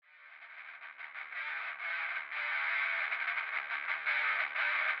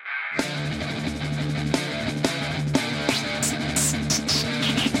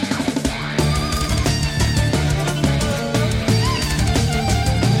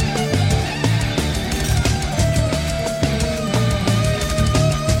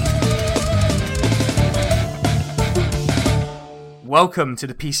welcome to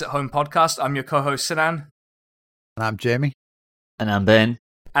the Peace at Home podcast. I'm your co-host Sinan. And I'm Jamie. And I'm Ben.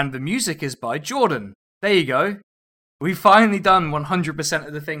 And the music is by Jordan. There you go. We've finally done 100%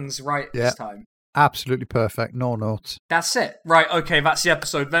 of the things right this time. Absolutely perfect. No notes. That's it. Right, okay, that's the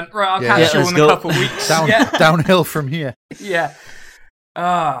episode then. Right, I'll catch you in a couple of weeks. Downhill from here. Yeah.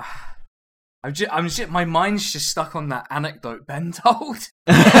 My mind's just stuck on that anecdote Ben told.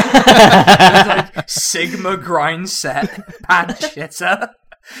 Like, Sigma grind set, pad shitter.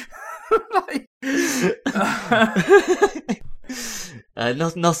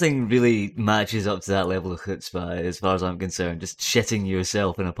 Nothing really matches up to that level of chutzpah, as far as I'm concerned. Just shitting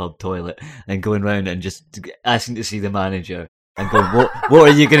yourself in a pub toilet and going round and just asking to see the manager and going, what are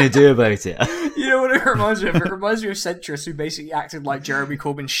you going to do about it? You know what it reminds me of? It reminds me of Centrist, who basically acted like Jeremy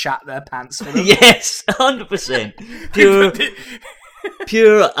Corbyn shat their pants for them. Yes, 100%.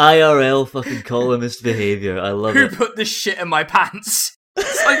 Pure IRL fucking columnist behaviour. I love it. Who put this shit in my pants?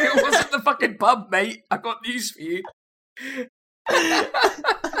 It's like, it wasn't the fucking pub, mate. I got news for you.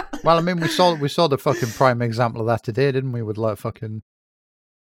 Well, I mean, we saw the fucking prime example of that today, didn't we? With like fucking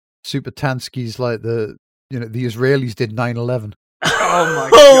Super Tanskis, like the Israelis did 9/11. Oh my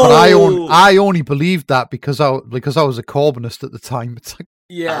god! But I only believed that because I was a Corbynist at the time. It's like,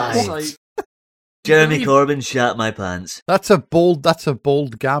 it's like Jeremy Corbyn shat my pants. That's a bold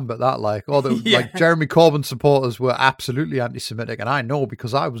gambit. That like Jeremy Corbyn supporters were absolutely anti-Semitic, and I know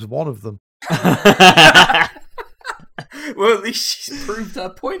because I was one of them. Well, at least she's proved her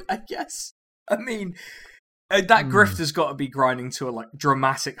point, I guess. I mean, that grift has got to be grinding to a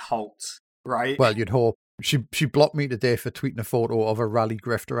dramatic halt, right? Well, you'd hope. She blocked me today for tweeting a photo of a rally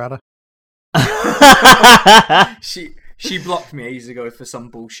grifter at her. She blocked me ages ago for some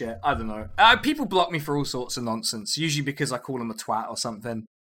bullshit. I don't know. People block me for all sorts of nonsense, usually because I call them a twat or something.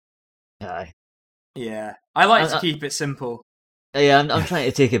 Aye. Yeah. I like to keep it simple. Yeah, I'm trying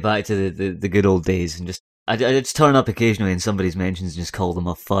to take it back to the good old days and just I just turn up occasionally in somebody's mentions and just call them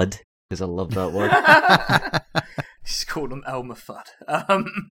a fud because I love that word. Just called them Elmer Fudd.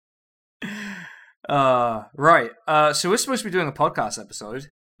 Right. So we're supposed to be doing a podcast episode.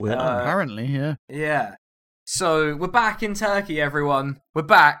 Well, apparently, yeah. Yeah. So we're back in Turkey, everyone. We're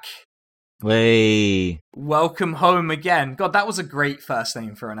back. Way. Welcome home again. God, that was a great first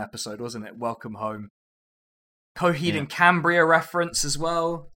name for an episode, wasn't it? Welcome home. Coheed and Cambria reference as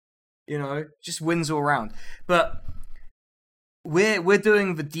well. You know, just wins all around. But we're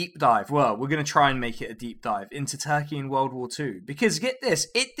doing the deep dive. Well, we're going to try and make it a deep dive into Turkey in World War II. Because get this,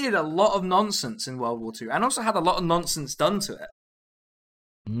 it did a lot of nonsense in World War II and also had a lot of nonsense done to it.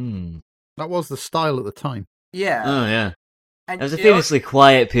 That was the style at the time. Yeah. Oh, yeah. And it was a famously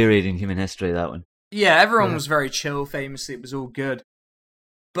quiet period in human history, that one. Yeah, everyone was very chill, famously. It was all good.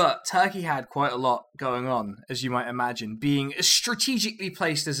 But Turkey had quite a lot going on, as you might imagine, being as strategically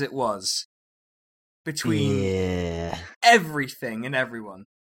placed as it was between everything and everyone.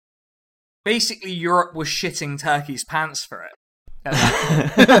 Basically, Europe was shitting Turkey's pants for it.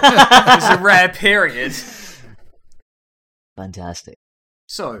 It was a rare period. Fantastic.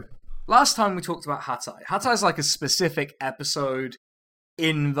 So, last time we talked about Hatay. Hatay is like a specific episode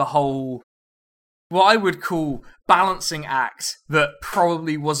in the whole, what I would call balancing act that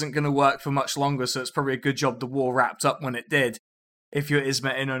probably wasn't going to work for much longer, so it's probably a good job the war wrapped up when it did, if you're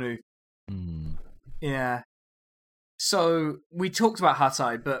Ismet Inonu. Yeah. So, we talked about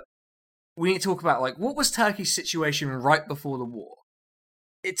Hatay, but we need to talk about, what was Turkey's situation right before the war?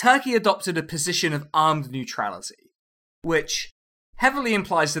 Turkey adopted a position of armed neutrality, which heavily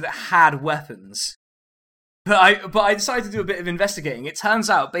implies that it had weapons. But I decided to do a bit of investigating. It turns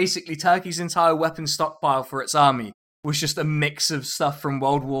out, basically, Turkey's entire weapons stockpile for its army was just a mix of stuff from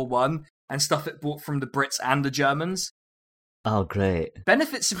World War I and stuff it bought from the Brits and the Germans. Oh, great.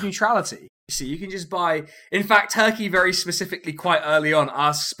 Benefits of neutrality. You see, you can just buy... In fact, Turkey very specifically, quite early on,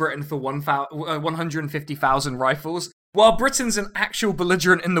 asks Britain for 150,000 rifles, while Britain's an actual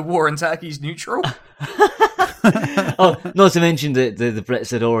belligerent in the war and Turkey's neutral. Oh, not to mention that the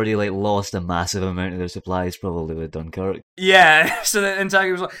Brits had already lost a massive amount of their supplies, probably with Dunkirk. Yeah, so then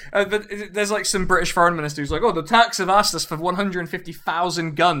Turkey was but there's some British foreign minister who's like, oh, the Turks have asked us for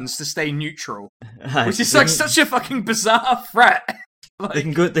 150,000 guns to stay neutral, which is such a fucking bizarre threat. They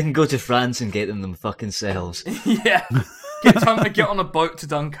can go to France and get them fucking selves. Yeah, get on a boat to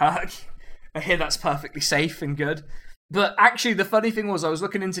Dunkirk. I hear that's perfectly safe and good. But actually, the funny thing was I was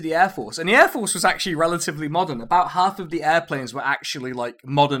looking into the Air Force, and the Air Force was actually relatively modern. About half of the airplanes were actually,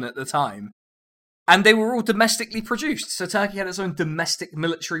 modern at the time. And they were all domestically produced, so Turkey had its own domestic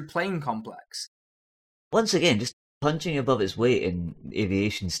military plane complex. Once again, just punching above its weight in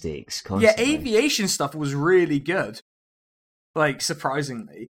aviation stakes constantly. Yeah, aviation stuff was really good. like,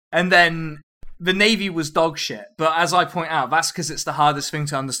 surprisingly. And then the Navy was dog shit, but as I point out, that's because it's the hardest thing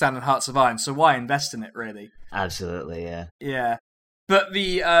to understand in Hearts of Iron, so why invest in it, really? Absolutely, yeah. Yeah. But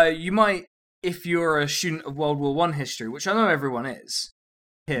you might, if you're a student of World War One history, which I know everyone is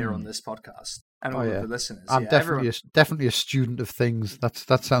here on this podcast, and all of the listeners. I'm definitely a student of things.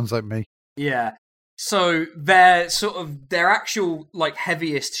 That sounds like me. Yeah. So their actual like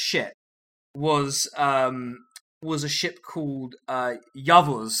heaviest ship was a ship called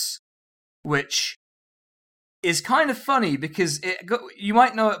Yavuz, which is kind of funny because you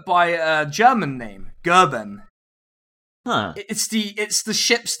might know it by a German name, Gerben. Huh. It's the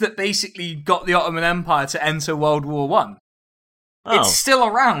ships that basically got the Ottoman Empire to enter World War One. Oh. It's still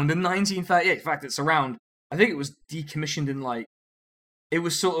around in 1938. In fact, it's around. I think it was decommissioned it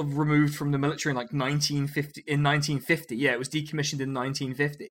was sort of removed from the military in 1950. In 1950, yeah, it was decommissioned in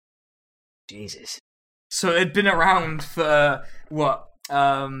 1950. Jesus. So it had been around for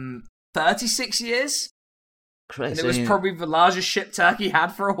 36 years. Christ, And it was probably the largest ship Turkey had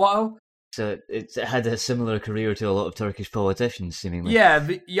for a while. So it had a similar career to a lot of Turkish politicians, seemingly. Yeah,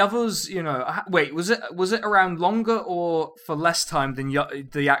 the Yavuz, wait, was it around longer or for less time than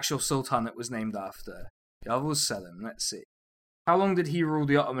the actual Sultan it was named after? Yavuz Selim, let's see. How long did he rule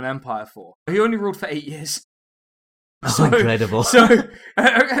the Ottoman Empire for? He only ruled for 8 years. Oh, incredible. So,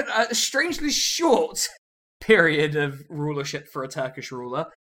 a strangely short period of rulership for a Turkish ruler.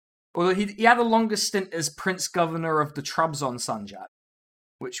 Although he had a longer stint as Prince Governor of the Trabzon Sanjak,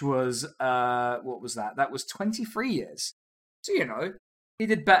 which was, what was that? That was 23 years. So, he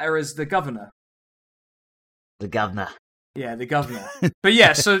did better as the governor. The governor. Yeah, the governor. But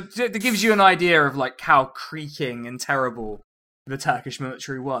yeah, so that gives you an idea of how creaking and terrible the Turkish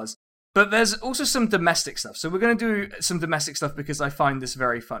military was. But there's also some domestic stuff. So we're going to do some domestic stuff because I find this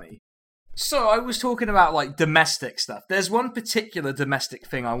very funny. So I was talking about domestic stuff. There's one particular domestic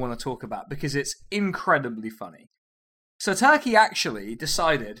thing I want to talk about because it's incredibly funny. So Turkey actually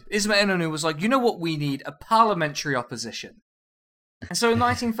decided, Ismet İnönü was like, you know what we need? A parliamentary opposition. And so in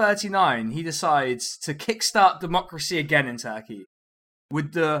 1939, he decides to kickstart democracy again in Turkey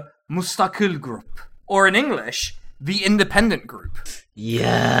with the Mustakil Group, or in English, the Independent Group.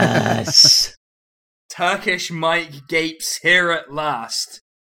 Yes! Turkish Mike gapes here at last.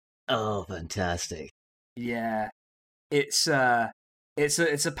 Oh, fantastic. Yeah. It's a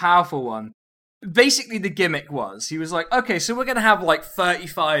powerful one. Basically, the gimmick was, he was like, okay, so we're going to have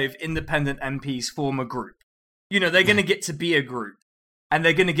 35 independent MPs form a group. They're going to get to be a group. And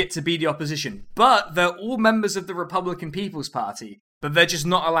they're going to get to be the opposition. But they're all members of the Republican People's Party. But they're just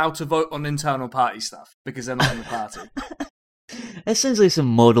not allowed to vote on internal party stuff. Because they're not in the party. That sounds like some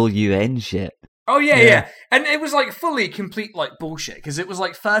model UN shit. Oh, yeah. And it was fully complete bullshit. Because it was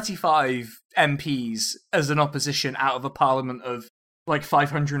 35 MPs as an opposition out of a parliament of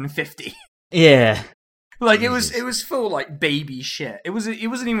 550. Yeah. It was full baby shit. It wasn't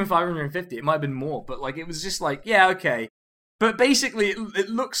even 550. It might have been more, but it was just yeah, okay. But basically, it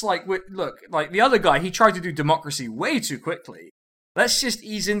looks the other guy, he tried to do democracy way too quickly. Let's just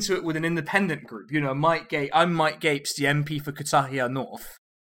ease into it with an independent group. I'm Mike Gapes, the MP for Kütahya North.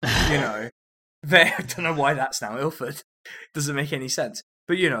 I don't know why that's now Ilford. Doesn't make any sense.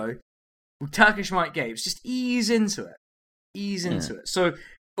 But with Turkish Mike Gapes, just ease into it. Ease into it. So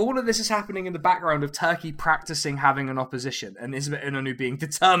all of this is happening in the background of Turkey practicing having an opposition, and Ismet İnönü being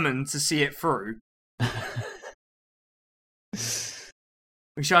determined to see it through.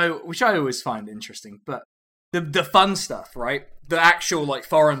 Which I always find interesting, but the fun stuff, right? The actual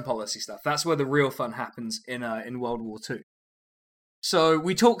foreign policy stuff. That's where the real fun happens in World War II. So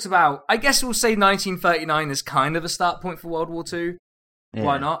we talked about, I guess we'll say 1939 is kind of a start point for World War II. Yeah.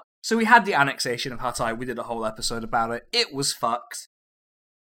 Why not? So we had the annexation of Hatay. We did a whole episode about it. It was fucked.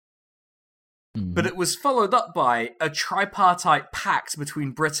 Mm. But it was followed up by a tripartite pact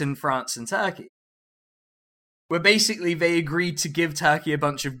between Britain, France, and Turkey. Where basically they agreed to give Turkey a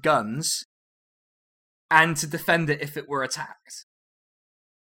bunch of guns and to defend it if it were attacked.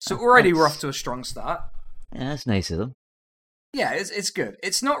 So already we're off to a strong start. Yeah, that's nice of them. Yeah, it's good.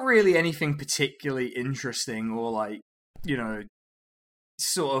 It's not really anything particularly interesting or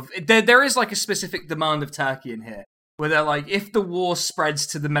sort of... There is a specific demand of Turkey in here. Where they're if the war spreads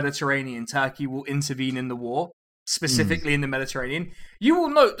to the Mediterranean, Turkey will intervene in the war. Specifically in the Mediterranean. You will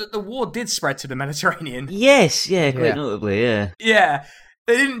note that the war did spread to the Mediterranean. Yes, yeah, quite notably, yeah. Yeah,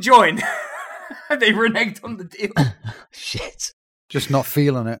 they didn't join. They reneged on the deal. Shit. Just not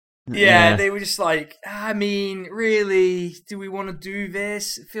feeling it. Yeah, they were just I mean, really, do we want to do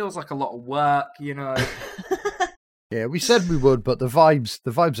this? It feels like a lot of work, Yeah, we said we would, but the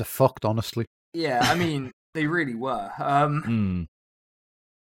vibes are fucked, honestly. Yeah, I mean, They really were.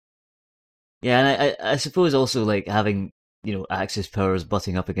 Yeah, and I suppose also like having Axis powers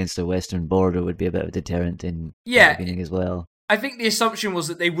butting up against the western border would be a bit of a deterrent in the beginning as well. I think the assumption was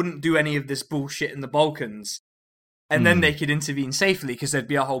that they wouldn't do any of this bullshit in the Balkans, and then they could intervene safely because there'd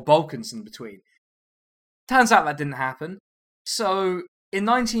be a whole Balkans in between. Turns out that didn't happen. So in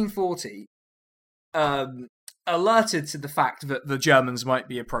 1940, alerted to the fact that the Germans might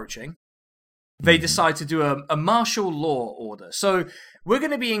be approaching, they decide to do a martial law order. So we're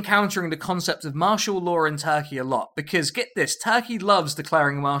going to be encountering the concept of martial law in Turkey a lot, because get this, Turkey loves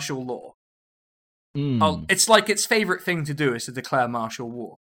declaring martial law. It's like its favourite thing to do is to declare martial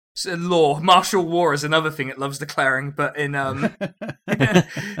war. So martial war is another thing it loves declaring, but in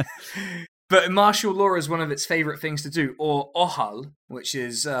but martial law is one of its favourite things to do, or OHAL, which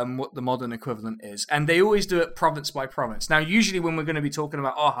is what the modern equivalent is, and they always do it province by province. Now, usually when we're going to be talking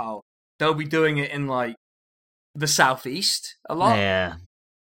about OHAL, they'll be doing it in like the southeast a lot. Yeah.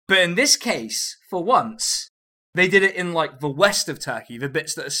 But in this case, for once, they did it in like the west of Turkey, the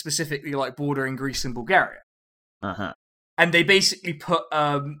bits that are specifically like bordering Greece and Bulgaria. Uh-huh. And they basically put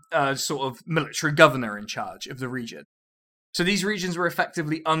a sort of military governor in charge of the region. So these regions were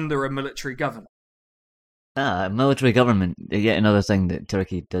effectively under a military governor. Military government, yet another thing that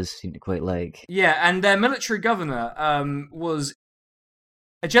Turkey does seem to quite like. Yeah, and their military governor was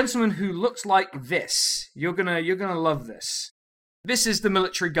a gentleman who looked like this. You're gonna love this. This is the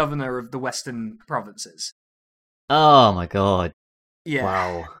military governor of the Western provinces. Oh my god! Yeah.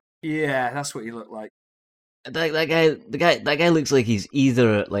 Wow. Yeah, that's what he looked like. That guy looks like he's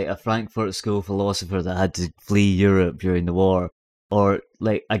either like a Frankfurt School philosopher that had to flee Europe during the war, or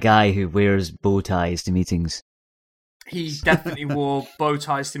like a guy who wears bow ties to meetings. He definitely wore bow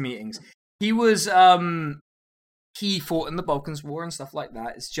ties to meetings. He was he fought in the Balkans War and stuff like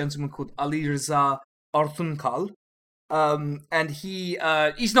that. It's a gentleman called Ali Reza Artunkal. And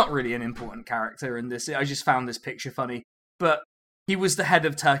he's not really an important character in this. I just found this picture funny. But he was the head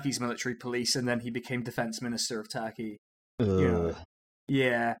of Turkey's military police, and then he became defense minister of Turkey.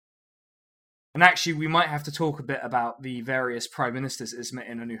 Yeah. And actually, we might have to talk a bit about the various prime ministers Ismet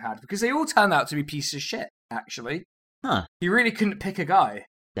Inonu had, because they all turned out to be pieces of shit, actually. Huh. He really couldn't pick a guy.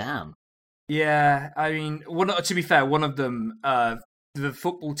 Damn. Yeah, I mean, to be fair, one of them, the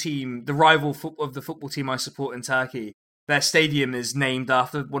football team, the rival of the football team I support in Turkey, their stadium is named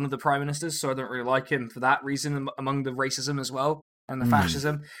after one of the prime ministers, so I don't really like him for that reason, among the racism as well, and the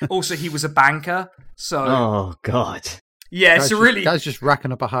fascism. Also, he was a banker, so... Oh, God. Yeah, it's guy's just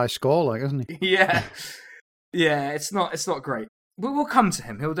racking up a high score, like, isn't he? Yeah. Yeah, it's not great. But we'll come to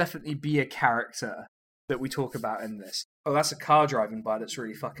him. He'll definitely be a character that we talk about in this. Oh, that's a car driving by that's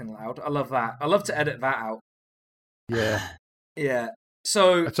really fucking loud. I love that. I love to edit that out. Yeah. Yeah.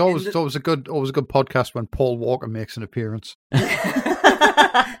 So it's always a good podcast when Paul Walker makes an appearance.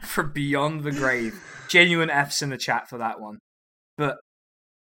 From beyond the grave. Genuine F's in the chat for that one. But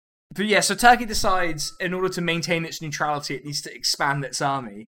yeah, so Turkey decides in order to maintain its neutrality, it needs to expand its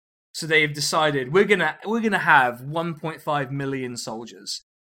army. So they have decided we're gonna have 1.5 million soldiers.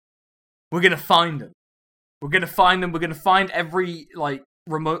 We're gonna find them. We're gonna find them. We're gonna find every like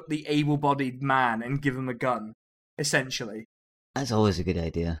remotely able-bodied man and give them a gun, essentially. That's always a good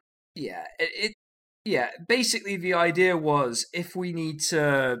idea. Yeah, yeah. Basically, the idea was if we need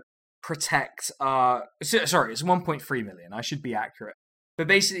to protect our... Sorry, it's 1.3 million. I should be accurate. But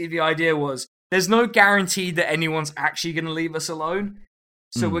basically, the idea was there's no guarantee that anyone's actually going to leave us alone.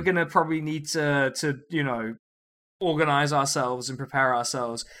 So we're going to probably need to organize ourselves and prepare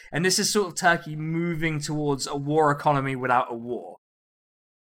ourselves. And this is sort of Turkey moving towards a war economy without a war.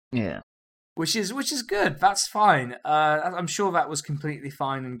 Yeah. Which is good. That's fine. I'm sure that was completely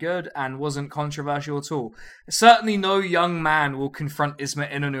fine and good and wasn't controversial at all. Certainly no young man will confront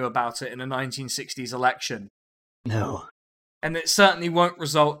Ismet Inonu about it in a 1960s election. No. And it certainly won't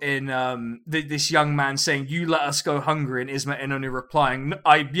result in this young man saying, "You let us go hungry," and Ismet Inonu replying, but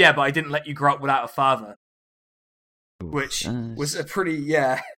I didn't let you grow up without a father." Which was a pretty,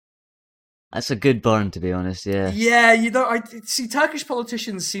 That's a good burn, to be honest, yeah. Yeah, I see Turkish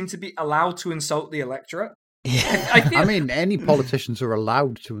politicians seem to be allowed to insult the electorate. Yeah. I mean, any politicians are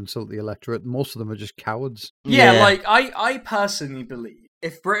allowed to insult the electorate. Most of them are just cowards. Yeah, like, I personally believe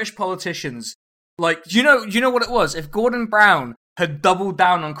if British politicians, like, you know what it was? If Gordon Brown had doubled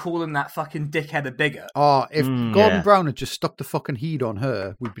down on calling that fucking dickhead a bigot. Oh, if Gordon Brown had just stuck the fucking heat on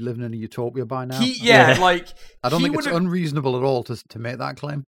her, we'd be living in a utopia by now. Like... I don't think it's unreasonable at all to make that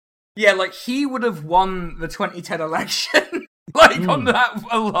claim. Yeah, like, he would have won the 2010 election, like, on that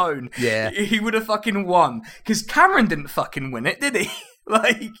alone. Yeah. He would have fucking won. Because Cameron didn't fucking win it, did he?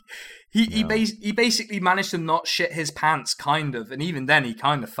 Like he No. he basically managed to not shit his pants, kind of, and even then he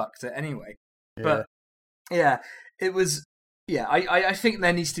kind of fucked it anyway. But yeah, it was. Yeah, I think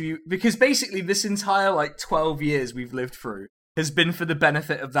there needs to be, because basically this entire like 12 years we've lived through has been for the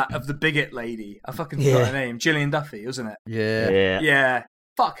benefit of the bigot lady. I fucking forgot her name, Gillian Duffy, wasn't it? Yeah.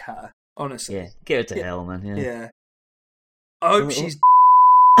 Fuck her, honestly. Yeah. Get her to hell, man. Yeah. I hope she's.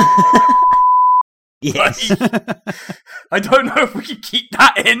 Yes. I don't know if we can keep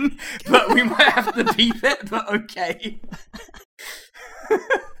that in, but we might have to beep it. But okay.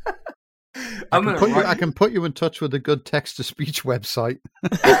 I can put you in touch with a good text-to-speech website.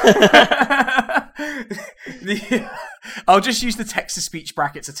 I'll just use the text-to-speech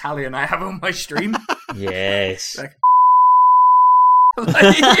brackets Italian I have on my stream. Yes. Like, we're gonna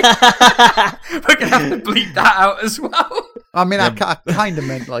have to bleep that out as well. I mean, I kind of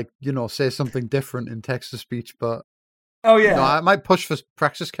meant like, say something different in text-to-speech, but oh yeah, I might push for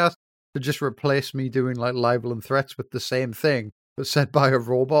PraxisCast to just replace me doing like libel and threats with the same thing, but said by a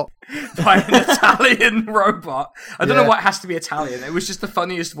robot. By an Italian robot. I don't know why it has to be Italian. It was just the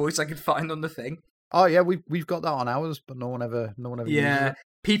funniest voice I could find on the thing. Oh yeah, we've got that on ours, but no one ever uses it.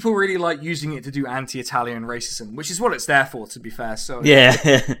 People really like using it to do anti-Italian racism, which is what it's there for, to be fair. So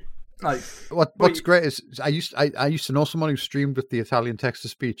yeah. Like what's great is I used to know someone who streamed with the Italian text to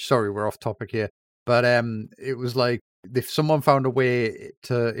speech. Sorry, we're off topic here, but it was like if someone found a way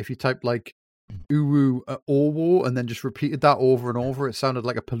to, if you typed like Uwu Owo and then just repeated that over and over, it sounded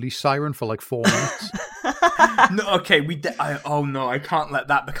like a police siren for like 4 minutes. No, okay, no, I can't let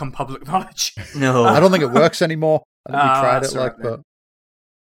that become public knowledge. No, I don't think it works anymore. I think we tried it, but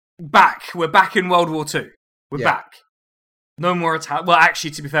we're back in World War II. We're back. No more Italian. Well,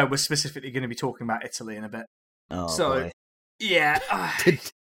 actually, to be fair, we're specifically going to be talking about Italy in a bit. Oh, so, boy. Yeah.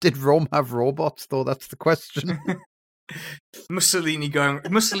 Did Rome have robots, though? That's the question.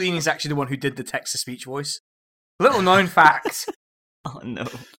 Mussolini's actually the one who did the text-to-speech voice. Little known fact. Oh, no.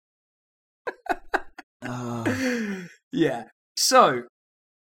 Yeah. So,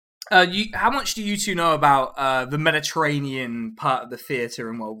 how much do you two know about the Mediterranean part of the theatre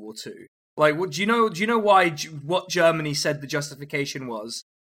in World War II? Like, do you know what Germany said the justification was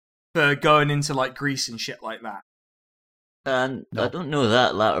for going into like Greece and shit like that? No. I don't know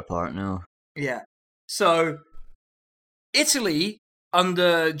that latter part. No. Yeah. So, Italy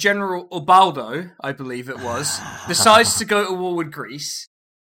under General Ubaldo, I believe it was, decides to go to war with Greece.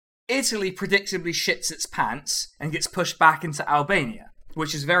 Italy predictably shits its pants and gets pushed back into Albania,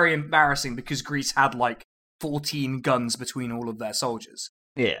 which is very embarrassing because Greece had like 14 guns between all of their soldiers.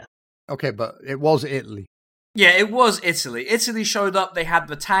 Yeah. Okay, but it was Italy. Yeah, it was Italy. Italy showed up, they had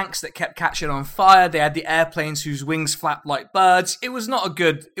the tanks that kept catching on fire, they had the airplanes whose wings flapped like birds. It was not a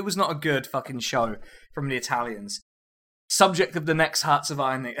good fucking show from the Italians. Subject of the next Hearts of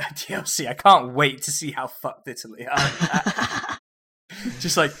Iron DLC. I can't wait to see how fucked Italy are. It's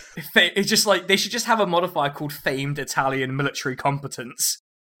just like they should just have a modifier called famed Italian military competence.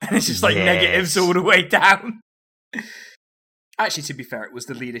 And it's just like negatives all the way down. Actually, to be fair, it was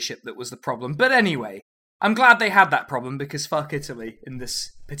the leadership that was the problem. But anyway, I'm glad they had that problem because fuck Italy in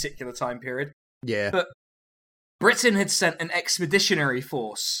this particular time period. Yeah. But Britain had sent an expeditionary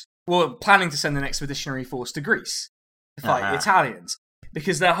force, planning to send an expeditionary force to Greece to fight the Italians.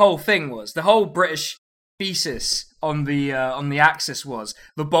 Because the whole British thesis on the Axis was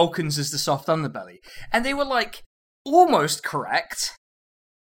the Balkans is the soft underbelly. And they were like almost correct.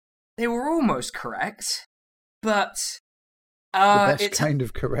 But the best kind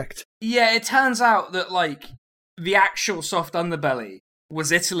of correct. Yeah, it turns out that like the actual soft underbelly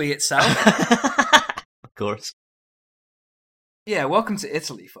was Italy itself. Of course. Yeah, welcome to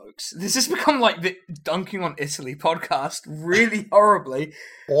Italy, folks. This has become like the Dunking on Italy podcast really horribly.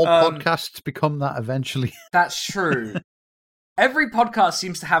 All podcasts become that eventually. That's true. Every podcast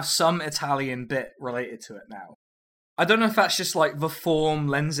seems to have some Italian bit related to it now. I don't know if that's just like the form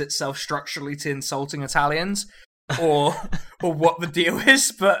lends itself structurally to insulting Italians or what the deal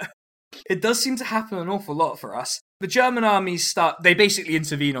is, but it does seem to happen an awful lot for us. The German armies they basically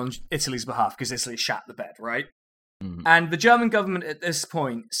intervene on Italy's behalf because Italy shat the bed, right? And the German government at this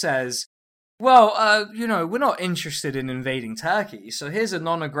point says, well, we're not interested in invading Turkey, so here's a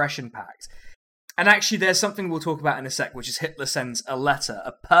non-aggression pact. And actually, there's something we'll talk about in a sec, which is Hitler sends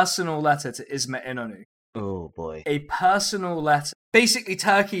a personal letter to İsmet İnönü. Oh, boy. A personal letter. Basically,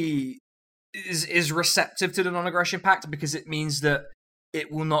 Turkey is receptive to the non-aggression pact because it means that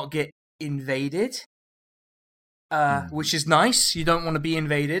it will not get invaded. Which is nice. You don't want to be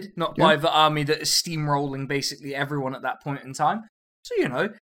invaded, not by the army that is steamrolling basically everyone at that point in time.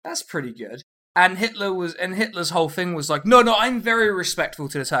 So, that's pretty good. And Hitler's whole thing was like, no, I'm very respectful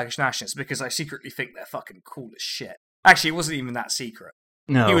to the Turkish nationalists because I secretly think they're fucking cool as shit. Actually, it wasn't even that secret.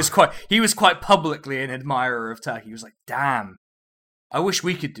 No. He was quite publicly an admirer of Turkey. He was like, damn, I wish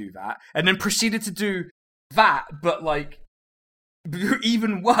we could do that. And then proceeded to do that, but like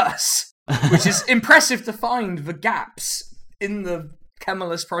even worse, which is impressive to find the gaps in the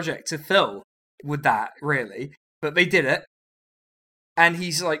Kemalist project to fill with that, really. But they did it. And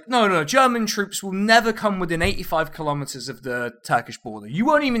he's like, no, German troops will never come within 85 kilometers of the Turkish border. You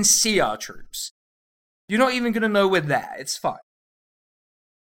won't even see our troops. You're not even going to know we're there. It's fine.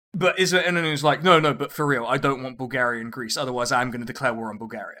 But Ismet Inanou's like, no, but for real, I don't want Bulgaria and Greece. Otherwise, I'm going to declare war on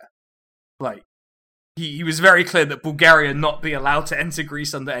Bulgaria. Like, he was very clear that Bulgaria not be allowed to enter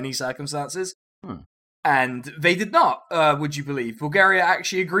Greece under any circumstances. And they did not, would you believe. Bulgaria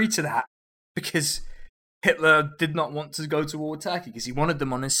actually agreed to that because Hitler did not want to go to war with Turkey because he wanted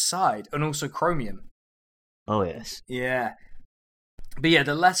them on his side, and also chromium. Oh, yes. Yeah. But yeah,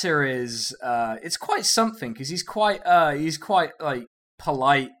 the letter is, it's quite something, because he's quite, like,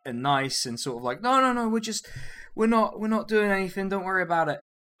 polite and nice, and sort of like, no, we're not doing anything, don't worry about it.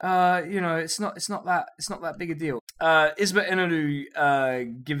 It's not that big a deal. Ismet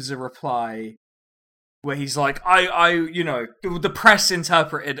Inanou, gives a reply where he's like, the press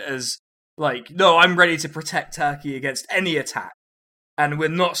interpreted as, like, no, I'm ready to protect Turkey against any attack, and we're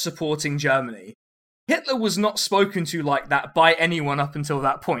not supporting Germany. Hitler was not spoken to like that by anyone up until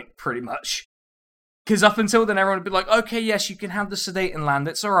that point, pretty much. Because up until then, everyone would be like, okay, yes, you can have the Sudetenland,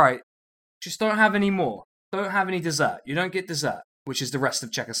 it's alright. Just don't have any more. Don't have any dessert. You don't get dessert, which is the rest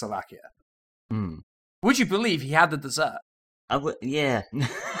of Czechoslovakia. Would you believe he had the dessert? Yeah.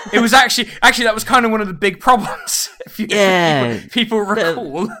 It was actually that was kind of one of the big problems. If people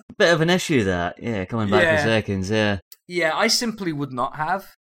recall. Bit of an issue, that. Yeah, coming back for seconds, yeah. Yeah, I simply would not have.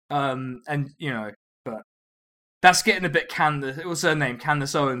 But that's getting a bit Candace. It was her name,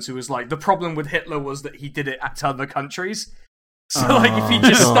 Candace Owens, who was like, the problem with Hitler was that he did it to other countries. So, if he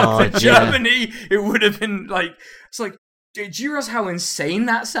just stuck with Germany, it would have been like, it's like, do you realize how insane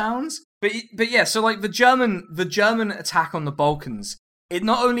that sounds? But yeah, so like the German attack on the Balkans, it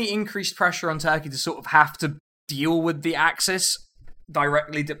not only increased pressure on Turkey to sort of have to deal with the Axis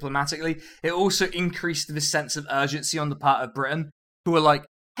directly diplomatically, it also increased this sense of urgency on the part of Britain, who were like,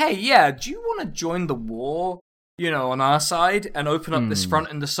 hey, yeah, do you want to join the war, on our side and open up this front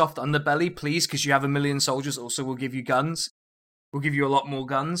in the soft underbelly, please, because you have 1 million soldiers, also we'll give you guns. We'll give you a lot more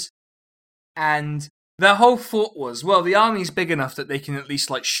guns. And their whole thought was, well, the army's big enough that they can at least,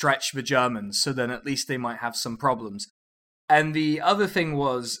 like, stretch the Germans, so then at least they might have some problems. And the other thing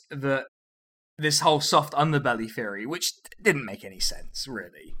was that this whole soft underbelly theory, which didn't make any sense,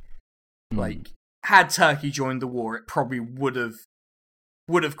 really. Like, had Turkey joined the war, it probably would have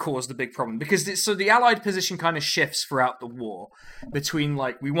caused a big problem. Because the Allied position kind of shifts throughout the war between,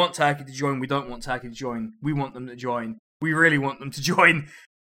 like, we want Turkey to join, we don't want Turkey to join, we want them to join, we really want them to join,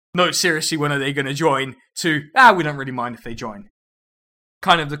 no, seriously, when are they going to join, to, we don't really mind if they join.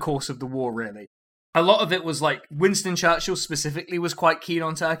 Kind of the course of the war, really. A lot of it was, like, Winston Churchill specifically was quite keen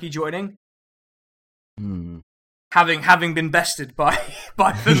on Turkey joining. Having been bested by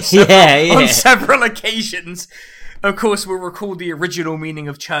them on several occasions. Of course, we'll recall the original meaning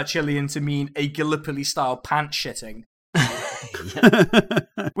of Churchillian to mean a Gallipoli-style pant-shitting.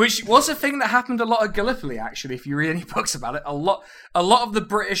 Which was a thing that happened a lot at Gallipoli, actually, if you read any books about it. A lot of the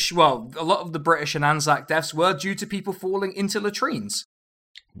British and Anzac deaths were due to people falling into latrines.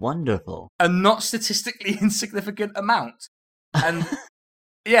 Wonderful. A not statistically insignificant amount. And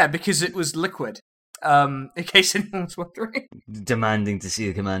yeah, because it was liquid. In case anyone's wondering. Demanding to see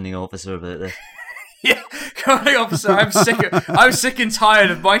the commanding officer about this. Yeah, commanding officer, I'm sick and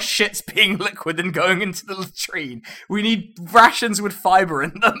tired of my shits being liquid and going into the latrine. We need rations with fibre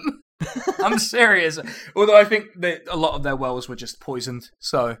in them. I'm serious. Although I think that a lot of their wells were just poisoned,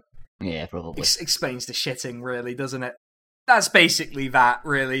 so... Yeah, probably. Explains the shitting, really, doesn't it? That's basically that,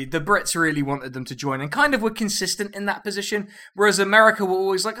 really. The Brits really wanted them to join and kind of were consistent in that position, whereas America were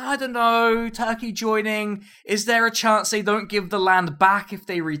always like, I don't know, Turkey joining, is there a chance they don't give the land back if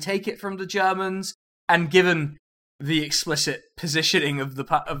they retake it from the Germans? And given the explicit positioning of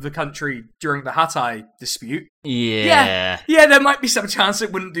the country during the Hatay dispute, yeah, there might be some chance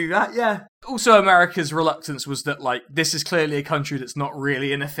it wouldn't do that, yeah. Also, America's reluctance was that, like, this is clearly a country that's not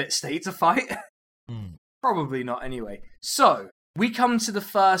really in a fit state to fight. Probably not, anyway. So, we come to the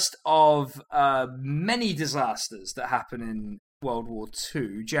first of many disasters that happen in World War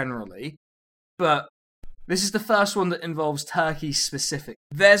II, generally. But this is the first one that involves Turkey specific.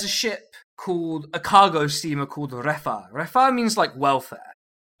 There's a cargo steamer called Refah. Refah means, like, welfare.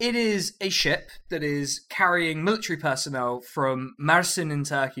 it is a ship that is carrying military personnel from Mersin in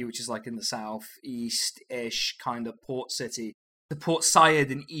Turkey, which is like in the southeast-ish kind of port city, to Port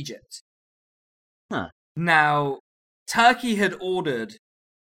Said in Egypt. Huh. Now, Turkey had ordered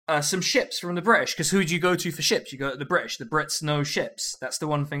some ships from the British, because who do you go to for ships? You go to the British. The Brits know ships. That's the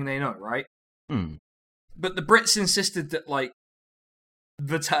one thing they know, right? But the Brits insisted that, like,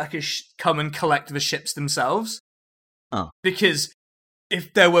 the Turkish come and collect the ships themselves. Oh. Because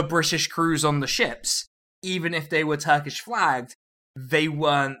if there were British crews on the ships, even if they were Turkish flagged, they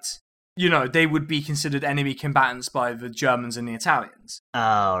weren't, you know, they would be considered enemy combatants by the Germans and the Italians.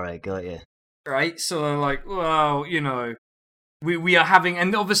 Oh, right, got you. Right? So they're like, well, you know, we are having,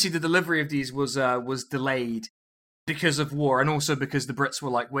 and obviously the delivery of these was delayed because of war, and also because the Brits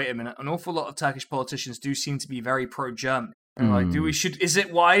were like, wait a minute, an awful lot of Turkish politicians do seem to be very pro-German. And like, is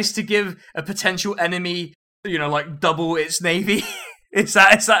it wise to give a potential enemy, you know, like double its navy? Is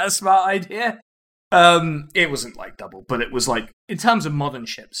that a smart idea? It wasn't like double, but it was like, in terms of modern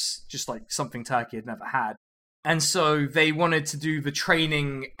ships, just like something Turkey had never had. And so they wanted to do the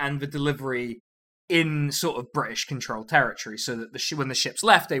training and the delivery in sort of British-controlled territory, so that when the ships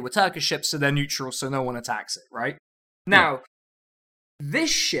left, they were Turkish ships, so they're neutral, so no one attacks it, right? Now, this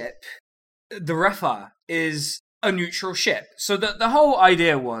ship, the Refah, is a neutral ship. So the whole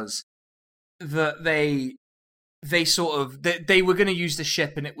idea was that they were going to use the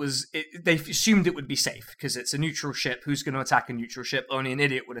ship, and they assumed it would be safe, because it's a neutral ship. Who's going to attack a neutral ship? Only an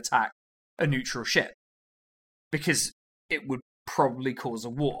idiot would attack a neutral ship, because it would probably cause a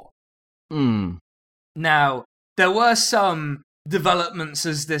war. Now, there were some developments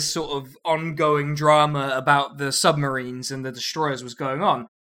as this sort of ongoing drama about the submarines and the destroyers was going on,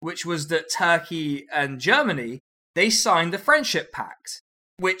 which was that Turkey and Germany, they signed the Friendship Pact,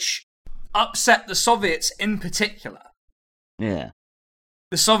 which upset the Soviets in particular. Yeah.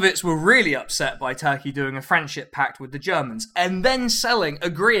 The Soviets were really upset by Turkey doing a Friendship Pact with the Germans, and then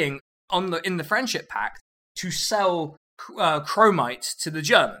agreeing in the Friendship Pact to sell chromite to the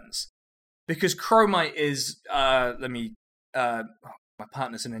Germans. Because chromite is, my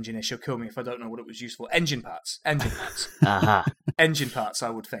partner's an engineer, she'll kill me if I don't know what it was used for. Engine parts. Aha. Engine parts, I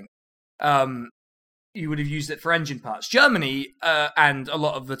would think. You would have used it for engine parts. Germany, and a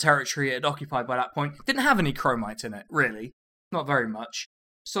lot of the territory it had occupied by that point, didn't have any chromite in it, really. Not very much.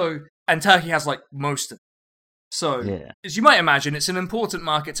 So, and Turkey has, like, most of it. So, as you might imagine, it's an important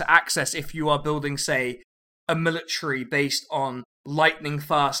market to access if you are building, say, a military based on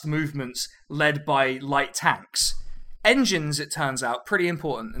lightning-fast movements led by light tanks. Engines, it turns out, pretty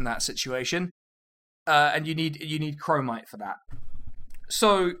important in that situation. And you need chromite for that.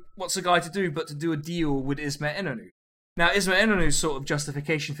 So, what's the guy to do but to do a deal with Ismet Inonu? Now, Ismet Inonu's sort of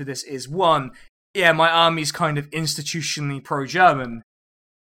justification for this is, one, yeah, my army's kind of institutionally pro-German,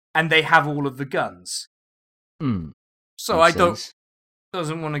 and they have all of the guns. So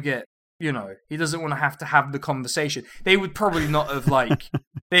doesn't want to get, you know, he doesn't want to have the conversation. They would probably not have, like,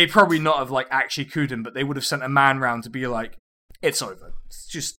 actually cooed him, but they would have sent a man round to be like, it's over. It's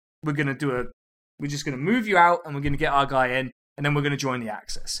just, we're just going to move you out, and we're going to get our guy in, and then we're going to join the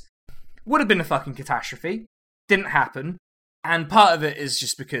Axis. Would have been a fucking catastrophe. Didn't happen. And part of it is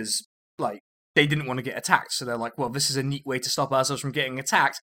just because, like, they didn't want to get attacked. So they're like, well, this is a neat way to stop ourselves from getting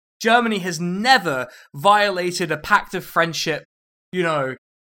attacked. Germany has never violated a pact of friendship. You know,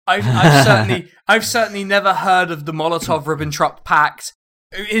 I've certainly never heard of the Molotov-Ribbentrop Pact.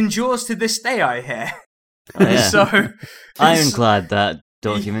 It endures to this day, I hear. Oh, yeah. So ironclad, that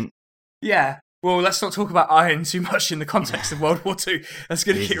document. Yeah. Well, let's not talk about iron too much in the context of World War II. That's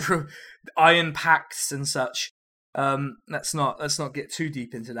going to get real iron pacts and such. Let's not get too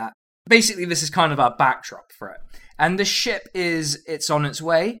deep into that. Basically, this is kind of our backdrop for it. And the ship it's on its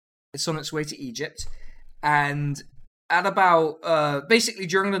way. It's on its way to Egypt. And at about, basically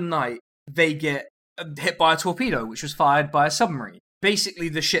during the night, they get hit by a torpedo, which was fired by a submarine. Basically,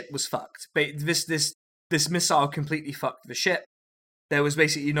 the ship was fucked. This missile completely fucked the ship. There was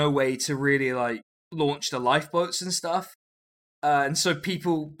basically no way to really, like, launch the lifeboats and stuff. And so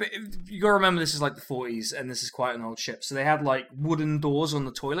people, you gotta remember this is like the 40s, and this is quite an old ship. So they had, like, wooden doors on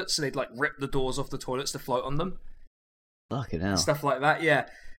the toilets, so they'd, like, rip the doors off the toilets to float on them. Fucking hell. Stuff like that, yeah.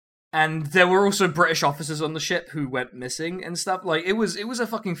 And there were also British officers on the ship who went missing and stuff. Like, it was a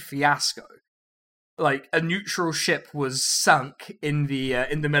fucking fiasco. Like, a neutral ship was sunk in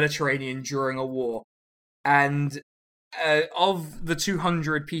the Mediterranean during a war. And of the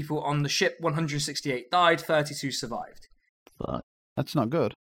 200 people on the ship, 168 died, 32 survived. Fuck. That's not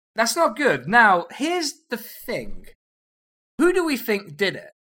good. That's not good. Now, here's the thing. Who do we think did it?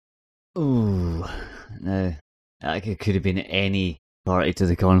 Ooh, no. It could have been any party to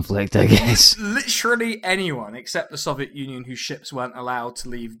the conflict, I guess. Literally anyone except the Soviet Union whose ships weren't allowed to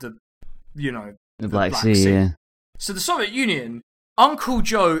leave the Black Sea, yeah. So the Soviet Union, Uncle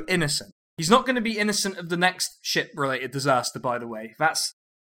Joe innocent. He's not going to be innocent of the next ship-related disaster, by the way.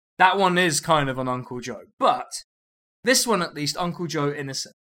 That one is kind of on Uncle Joe. But this one, at least, Uncle Joe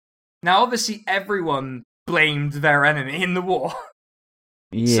innocent. Now, obviously, everyone blamed their enemy in the war.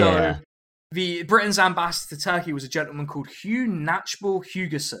 Yeah. So, Britain's ambassador to Turkey was a gentleman called Hugh Knatchbull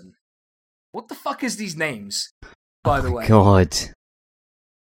Hugerson. What the fuck is these names, by the way? God.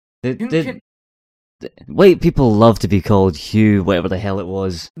 White people love to be called Hugh, whatever the hell it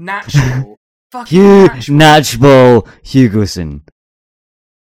was. Knatchbull. Hugh Knatchbull Hugerson.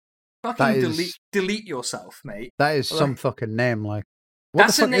 Fucking delete yourself, mate. That is some fucking name, like.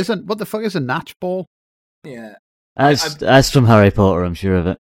 What the fuck is a natch ball? Yeah. That's from Harry Potter, I'm sure of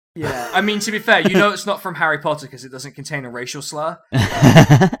it. Yeah, I mean, to be fair, it's not from Harry Potter because it doesn't contain a racial slur.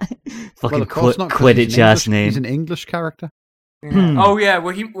 Fucking Quidditch-ass name. He's an English character. Yeah. Oh, yeah,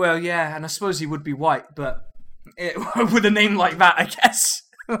 yeah, and I suppose he would be white, but with a name like that, I guess.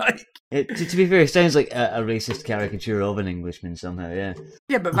 To be fair, it sounds like a racist caricature of an Englishman somehow, yeah.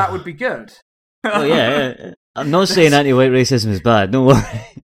 Yeah, but that would be good. Well, yeah. I'm not saying anti-white racism is bad, don't worry.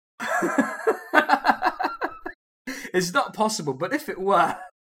 It's not possible, but if it were...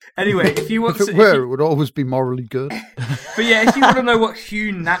 Anyway, if you want it would always be morally good. But yeah, if you want to know what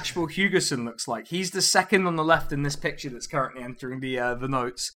Hugh Knatchbull Hugerson looks like, he's the second on the left in this picture that's currently entering the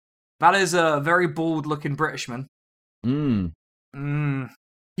notes. That is a very bald-looking Britishman. He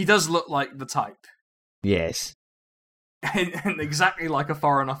does look like the type. Yes. And exactly like a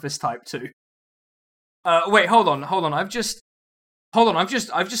Foreign Office type too. Wait, hold on. I've just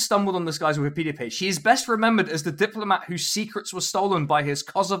stumbled on this guy's Wikipedia page. He is best remembered as the diplomat whose secrets were stolen by his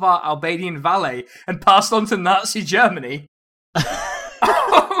Kosovar Albanian valet and passed on to Nazi Germany.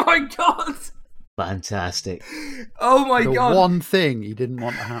 Oh my god! Fantastic. Oh my god. The one thing he didn't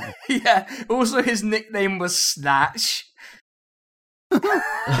want to happen. Yeah, also his nickname was Snatch.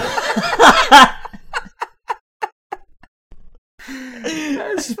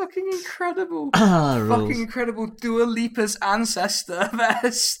 That's fucking incredible. Fucking incredible. Dua Lipa's ancestor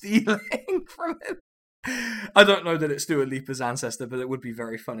they're stealing from him. I don't know that it's Dua Lipa's ancestor, but it would be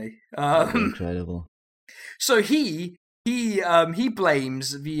very funny. Incredible. So he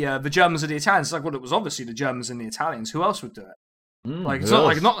blames the Germans and the Italians. It's like, well, it was obviously the Germans and the Italians. Who else would do it?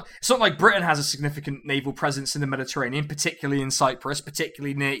 It's not like Britain has a significant naval presence in the Mediterranean, particularly in Cyprus,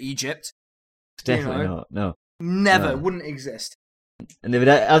 particularly near Egypt. Definitely not. No. Never. Wouldn't exist. And they would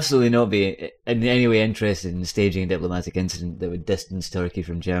absolutely not be in any way interested in staging a diplomatic incident that would distance Turkey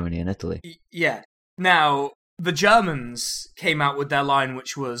from Germany and Italy. Yeah. Now, the Germans came out with their line,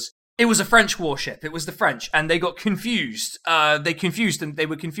 which was, it was a French warship. It was the French, and they got confused. They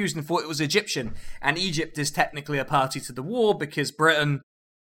were confused and thought it was Egyptian. And Egypt is technically a party to the war because Britain,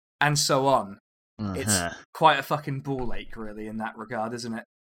 and so on. It's quite a fucking ball ache, really, in that regard, isn't it?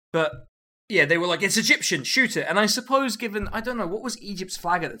 But yeah, they were like, it's Egyptian, shoot it. And I suppose given, I don't know, what was Egypt's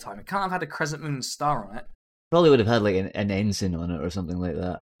flag at the time? It can't have had a crescent moon and star on it. Probably would have had like an ensign on it or something like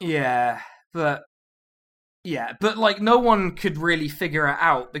that. Yeah, but like no one could really figure it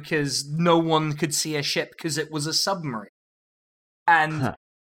out because no one could see a ship because it was a submarine. And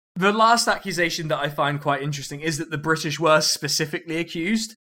the last accusation that I find quite interesting is that the British were specifically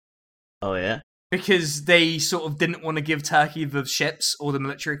accused. Oh, yeah? Because they sort of didn't want to give Turkey the ships or the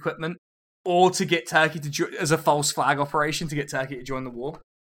military equipment, or to get Turkey as a false flag operation to get Turkey to join the war.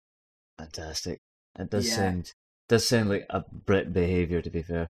 Fantastic. It does sound like a Brit behaviour, to be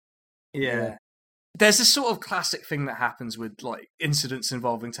fair. Yeah. There's this sort of classic thing that happens with like incidents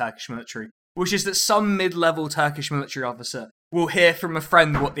involving Turkish military, which is that some mid-level Turkish military officer will hear from a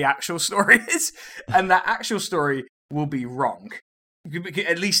friend what the actual story is, and that actual story will be wrong.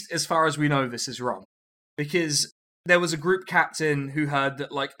 At least as far as we know, this is wrong. Because there was a group captain who heard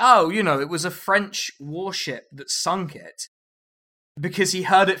that, like, it was a French warship that sunk it. Because he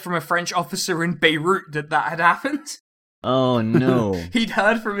heard it from a French officer in Beirut that had happened. Oh, no. He'd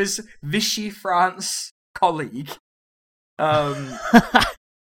heard from his Vichy France colleague that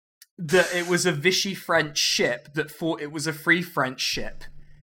it was a Vichy French ship that thought it was a Free French ship.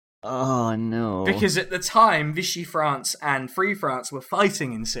 Oh, no. Because at the time, Vichy France and Free France were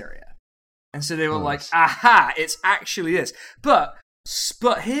fighting in Syria. And so they were like, aha, it's actually this. But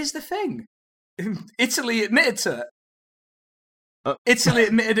here's the thing. Italy admitted to it. Italy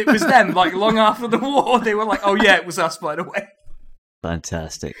admitted it was them, like, long after the war. They were like, oh yeah, it was us, by the way.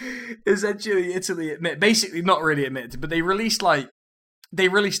 Fantastic. Essentially, Italy basically not really admitted, but they released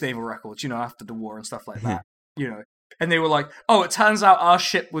naval records, after the war and stuff like that. and they were like, "Oh, it turns out our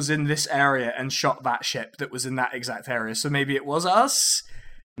ship was in this area and shot that ship that was in that exact area, so maybe it was us."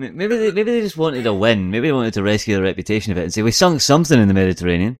 Maybe they just wanted a win. Maybe they wanted to rescue the reputation of it and say we sunk something in the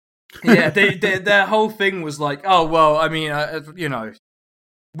Mediterranean. Yeah, their whole thing was like, "Oh well, I mean,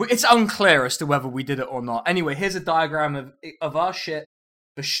 it's unclear as to whether we did it or not." Anyway, here's a diagram of our ship,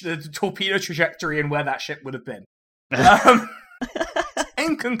 the torpedo trajectory, and where that ship would have been.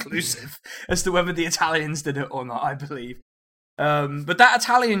 Inconclusive as to whether the Italians did it or not, I believe. But that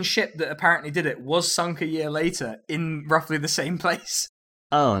Italian ship that apparently did it was sunk a year later in roughly the same place.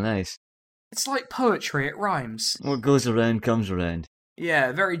 Oh, nice. It's like poetry, it rhymes. What goes around comes around.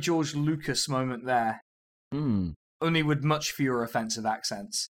 Yeah, very George Lucas moment there. Only with much fewer offensive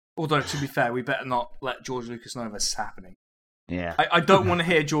accents. Although, to be fair, we better not let George Lucas know this is happening. Yeah. I don't want to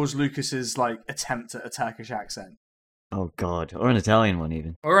hear George Lucas's attempt at a Turkish accent. Oh God, or an Italian one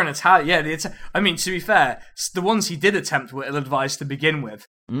even. Or an Italian, yeah. I mean, to be fair, the ones he did attempt were ill-advised to begin with.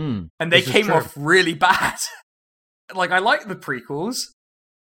 And they came off really bad. I like the prequels.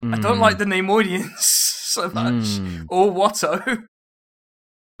 I don't like the Neimoidians so much. Or Watto.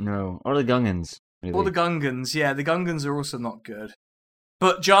 No, or the Gungans. Really. Or the Gungans, yeah. The Gungans are also not good.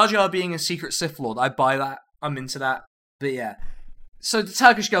 But Jar Jar being a secret Sith Lord, I buy that. I'm into that. But yeah. So the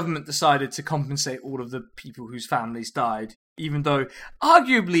Turkish government decided to compensate all of the people whose families died, even though,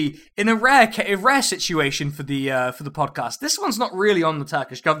 arguably, in a rare situation for the podcast, this one's not really on the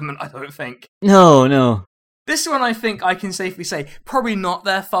Turkish government, I don't think. No. This one, I think I can safely say, probably not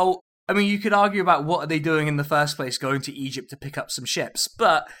their fault. I mean, you could argue about what are they doing in the first place, going to Egypt to pick up some ships,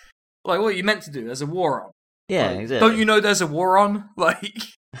 but what are you meant to do? There's a war on. Yeah, exactly. Don't you know there's a war on?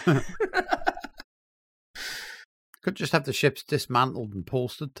 Could just have the ships dismantled and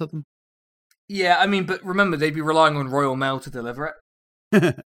posted to them. Yeah, I mean, but remember, they'd be relying on Royal Mail to deliver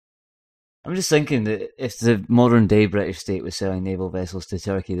it. I'm just thinking that if the modern day British state was selling naval vessels to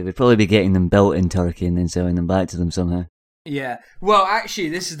Turkey, they would probably be getting them built in Turkey and then selling them back to them somehow. Yeah. Well, actually,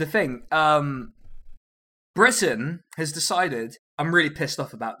 this is the thing. Britain has decided... I'm really pissed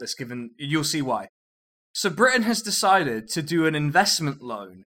off about this, given... You'll see why. So Britain has decided to do an investment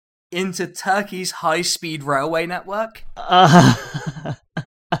loan into Turkey's high-speed railway network.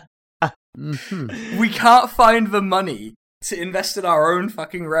 We can't find the money to invest in our own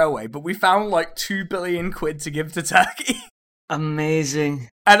fucking railway, but we found 2 billion quid to give to Turkey. Amazing.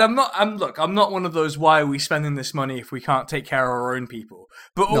 And I'm not one of those, why are we spending this money if we can't take care of our own people?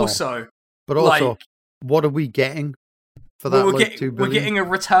 But also, what are we getting for that? Well, 2 billion? We're getting a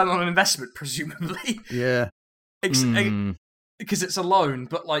return on investment, presumably. Yeah. Because it's a loan,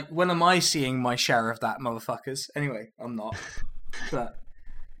 but when am I seeing my share of that, motherfuckers? Anyway, I'm not. But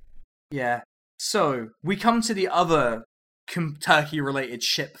yeah. So we come to the other Turkey-related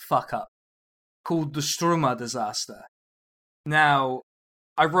ship fuck-up called the Struma disaster. Now,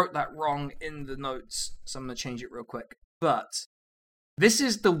 I wrote that wrong in the notes, so I'm going to change it real quick. But this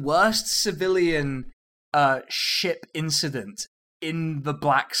is the worst civilian ship incident in the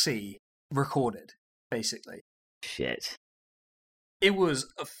Black Sea recorded, basically. Shit. It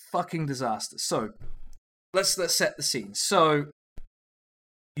was a fucking disaster. So, let's set the scene. So,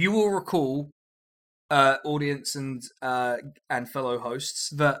 you will recall, audience and fellow hosts,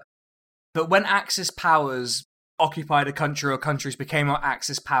 that when Axis powers occupied a country or countries became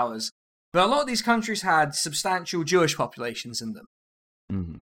Axis powers, but a lot of these countries had substantial Jewish populations in them.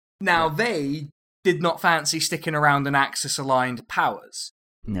 Mm-hmm. Now, they did not fancy sticking around an Axis-aligned powers.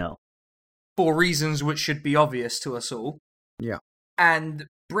 No. For reasons which should be obvious to us all. Yeah. And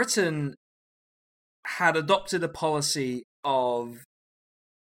Britain had adopted a policy of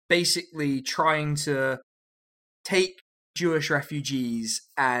basically trying to take Jewish refugees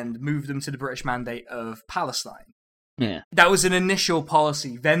and move them to the British Mandate of Palestine. Yeah. That was an initial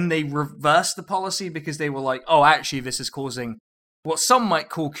policy. Then they reversed the policy because they were like, oh, actually, this is causing what some might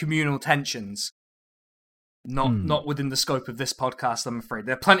call communal tensions. Not within the scope of this podcast, I'm afraid.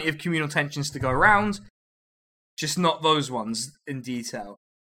 There are plenty of communal tensions to go around, just not those ones in detail.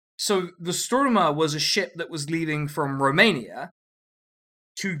 So the Struma was a ship that was leaving from Romania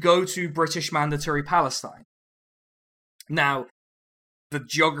to go to British Mandatory Palestine. Now, the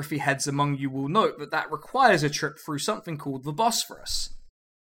geography heads among you will note that requires a trip through something called the Bosphorus.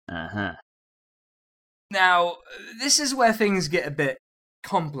 Uh-huh. Now, this is where things get a bit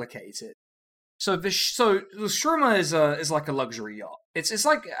complicated. So the Struma is like a luxury yacht. It's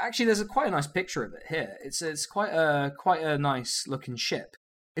like, actually, there's quite a nice picture of it here. It's quite a nice looking ship.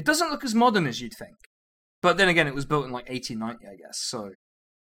 It doesn't look as modern as you'd think, but then again, it was built in 1890, I guess. So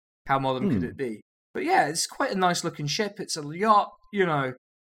how modern could it be? But yeah, it's quite a nice looking ship. It's a yacht,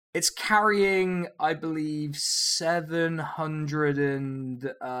 It's carrying, I believe,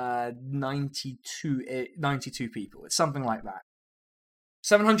 792 people. It's something like that.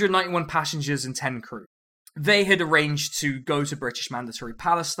 791 passengers and 10 crew. They had arranged to go to British Mandatory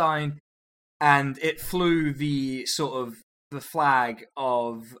Palestine, and it flew the sort of the flag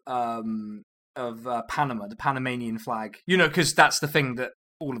of Panama, the Panamanian flag. You know, because that's the thing that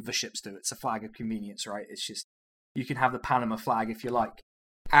all of the ships do. It's a flag of convenience, right? It's just, you can have the Panama flag if you like.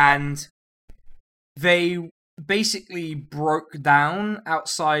 And they basically broke down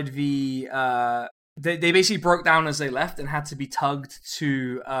outside the... They basically broke down as they left and had to be tugged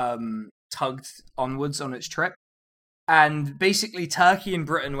onwards on its trip. And basically Turkey and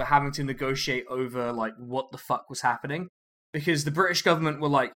Britain were having to negotiate over like what the fuck was happening, because the British government were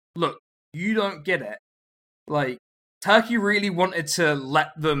like, look, you don't get it. Like, Turkey really wanted to let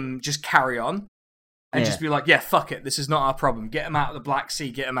them just carry on and just be like, yeah, fuck it, this is not our problem. Get them out of the Black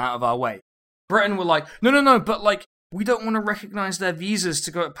Sea, get them out of our way. Britain were like, no, but like, we don't want to recognize their visas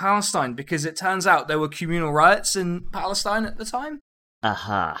to go to Palestine, because it turns out there were communal riots in Palestine at the time.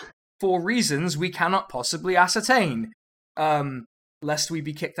 Aha. For reasons we cannot possibly ascertain. Lest we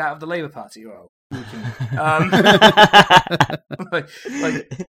be kicked out of the Labour Party. Well, we can,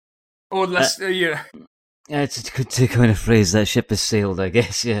 or less, Yeah, it's to kind of phrase that ship has sailed, I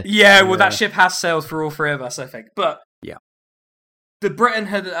guess, yeah. Yeah, well, that ship has sailed for all three of us, I think. But yeah, Britain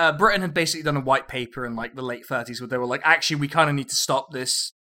had basically done a white paper in like the late 30s where they were like, actually, we kind of need to stop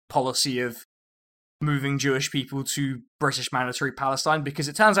this policy of moving Jewish people to British Mandatory Palestine, because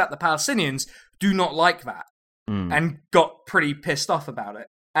it turns out the Palestinians do not like that and got pretty pissed off about it.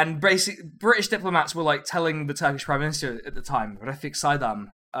 And basically, British diplomats were like telling the Turkish Prime Minister at the time, Refik Saydam,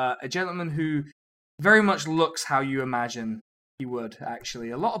 a gentleman who very much looks how you imagine he would, actually.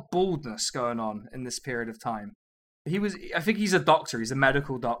 A lot of baldness going on in this period of time. I think he's a doctor, he's a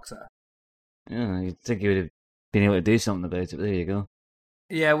medical doctor. Yeah, you'd think he would have been able to do something about it, but there you go.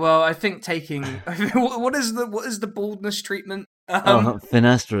 Yeah, well, I think taking... what is the baldness treatment?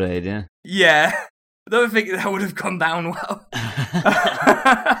 Finasteride, yeah. Yeah, I don't think that would have gone down well.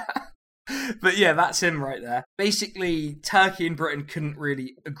 But yeah, that's him right there. Basically, Turkey and Britain couldn't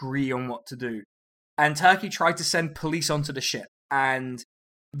really agree on what to do. And Turkey tried to send police onto the ship. And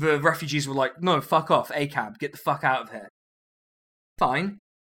the refugees were like, no, fuck off, ACAB, get the fuck out of here. Fine.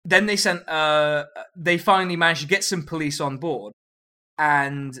 Then they finally managed to get some police on board.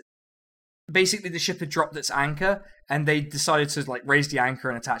 And basically the ship had dropped its anchor, and they decided to like raise the anchor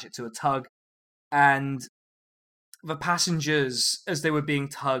and attach it to a tug. And the passengers, as they were being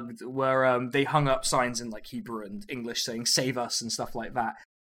tugged, were they hung up signs in like Hebrew and English saying "Save us" and stuff like that.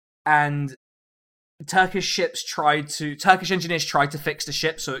 And Turkish engineers tried to fix the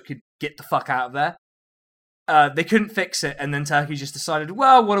ship so it could get the fuck out of there. They couldn't fix it, and then Turkey just decided,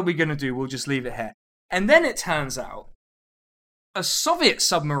 well, what are we going to do? We'll just leave it here. And then it turns out a Soviet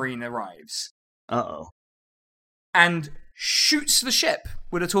submarine arrives. Uh-oh. And shoots the ship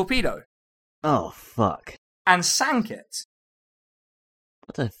with a torpedo. Oh, fuck. And sank it.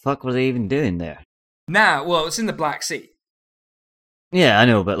 What the fuck were they even doing there? Now, well, it's in the Black Sea. Yeah, I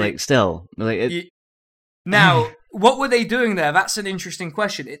know, but like, still. Like, Now, what were they doing there? That's an interesting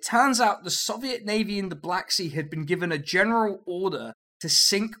question. It turns out the Soviet Navy in the Black Sea had been given a general order to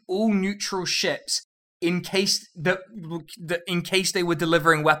sink all neutral ships in case they were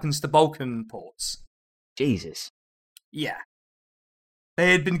delivering weapons to Balkan ports. Jesus. Yeah.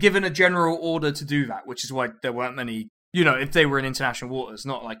 They had been given a general order to do that, which is why there weren't many, if they were in international waters,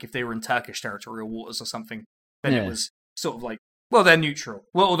 not like if they were in Turkish territorial waters or something, then it was sort of like, well, they're neutral.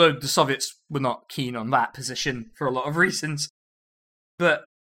 Well, although the Soviets were not keen on that position for a lot of reasons. But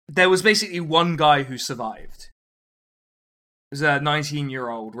there was basically one guy who survived. It was a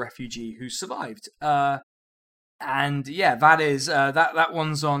 19-year-old refugee who survived. And yeah, that is, that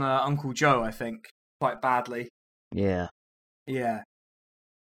one's on Uncle Joe, I think, quite badly. Yeah. Yeah.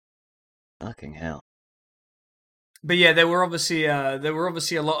 Fucking hell. But yeah, there were obviously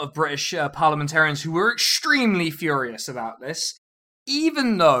a lot of British parliamentarians who were extremely furious about this,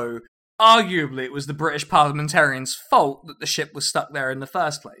 even though arguably it was the British parliamentarians' fault that the ship was stuck there in the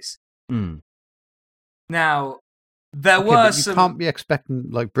first place. Now, there were some... You can't be expecting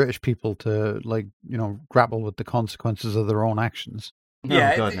like British people to grapple with the consequences of their own actions.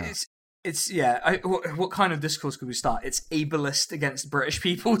 Yeah, God, no. What kind of discourse could we start? It's ableist against British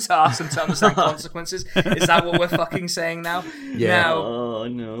people to ask them to understand consequences. Is that what we're fucking saying now? Yeah. Now, oh,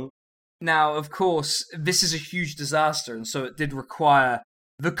 no. Now, of course, this is a huge disaster, and so it did require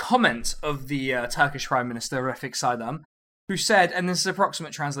the comment of the Turkish Prime Minister, Refik Saydam, who said, and this is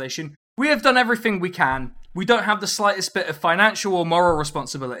approximate translation, We have done everything we can. We don't have the slightest bit of financial or moral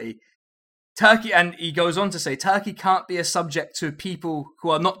responsibility. Turkey, and he goes on to say, Turkey can't be a subject to people who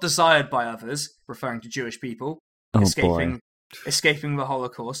are not desired by others, referring to Jewish people, escaping the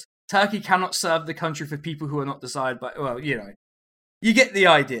Holocaust. Turkey cannot serve the country for people who are not desired by, well, you know, you get the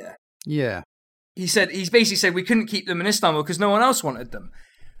idea. Yeah. He's basically said we couldn't keep them in Istanbul because no one else wanted them.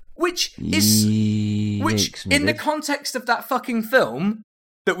 Which in the context of that fucking film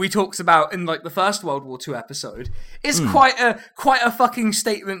that we talked about in like the first World War II episode, is quite a fucking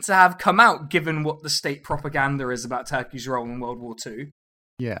statement to have come out, given what the state propaganda is about Turkey's role in World War II.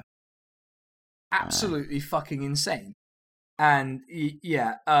 Yeah. Absolutely fucking insane. And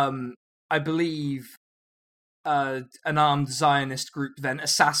yeah, I believe an armed Zionist group then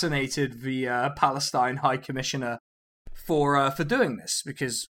assassinated the Palestine High Commissioner for doing this,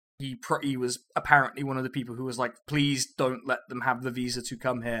 because he was apparently one of the people who was like, please don't let them have the visa to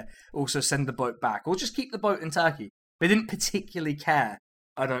come here. Also send the boat back, or just keep the boat in Turkey. They didn't particularly care,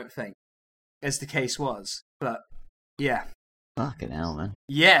 I don't think, as the case was. But yeah. Fucking hell, man.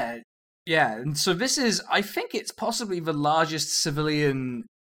 Yeah. And so this is, I think it's possibly the largest civilian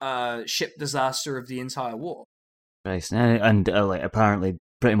ship disaster of the entire war. Christ, and like apparently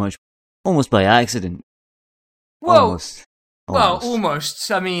pretty much almost by accident. Well, almost.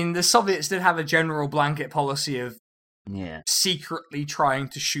 I mean, the Soviets did have a general blanket policy of secretly trying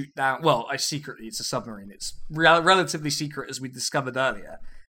to shoot down... Well, secretly, it's a submarine. It's relatively secret, as we discovered earlier,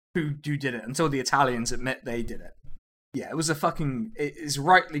 who did it, until the Italians admit they did it. Yeah, it was a fucking... It is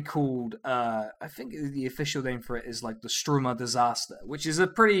rightly called... I think the official name for it is like the Struma disaster, which is a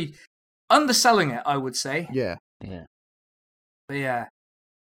pretty... Underselling it, I would say. Yeah. But yeah.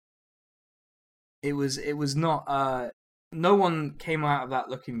 It was not... No one came out of that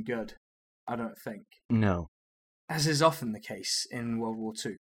looking good, I don't think. No. As is often the case in World War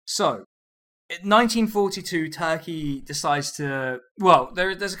II. So, in 1942, Turkey decides to... Well,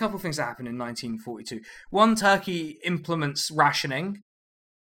 there's a couple of things that happen in 1942. One, Turkey implements rationing.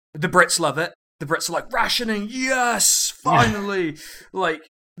 The Brits love it. The Brits are like, rationing, yes, finally! Like,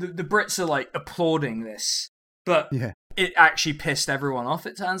 the Brits are like applauding this. But it actually pissed everyone off,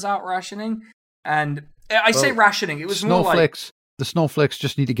 it turns out, rationing. And... I say rationing. It was more like... The snowflakes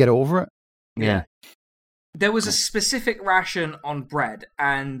just need to get over it. Yeah. There was a specific ration on bread,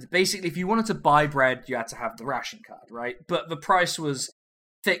 and basically if you wanted to buy bread, you had to have the ration card, right? But the price was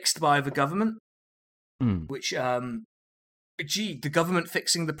fixed by the government, which, the government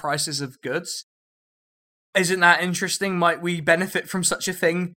fixing the prices of goods? Isn't that interesting? Might we benefit from such a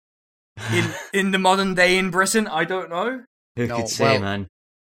thing in the modern day in Britain? I don't know. Who could say, man?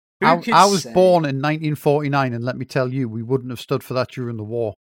 I was born in 1949, and let me tell you, we wouldn't have stood for that during the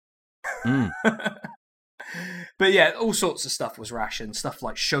war. But yeah, all sorts of stuff was rationed. Stuff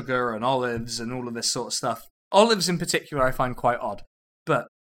like sugar and olives and all of this sort of stuff. Olives in particular I find quite odd. But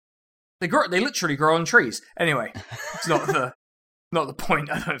they literally grow on trees. Anyway, it's not the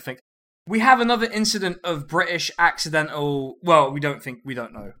point, I don't think. We have another incident of British accidental... Well, we don't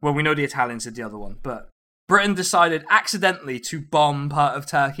know. Well, we know the Italians did the other one, but... Britain decided accidentally to bomb part of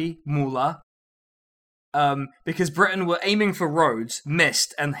Turkey, Muğla, because Britain were aiming for Rhodes,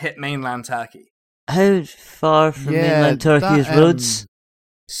 missed, and hit mainland Turkey. How far from mainland Turkey is Rhodes?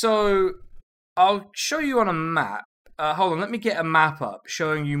 So, I'll show you on a map. Hold on, let me get a map up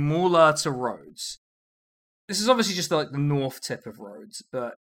showing you Muğla to Rhodes. This is obviously just like the north tip of Rhodes,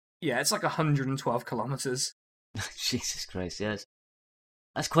 but yeah, it's like 112 kilometers. Jesus Christ, yes.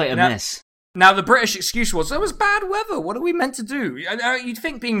 That's quite a mess. Now, the British excuse was, there was bad weather, what are we meant to do? You'd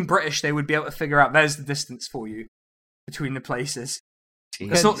think being British, they would be able to figure out, there's the distance for you between the places.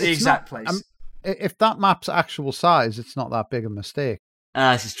 It's not the exact place. If that map's actual size, it's not that big a mistake.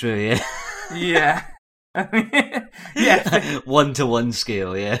 This is true, yeah. Yeah. Yeah. 1-to-1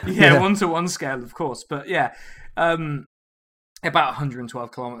 scale, yeah. Yeah, 1-to-1 scale, of course. But yeah, about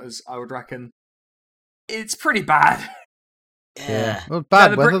 112 kilometers, I would reckon. It's pretty bad. Yeah. Well,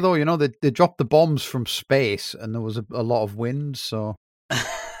 bad weather, though. You know, they dropped the bombs from space, and there was a lot of wind, so...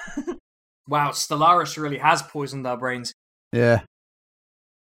 Wow, Stellaris really has poisoned our brains. Yeah.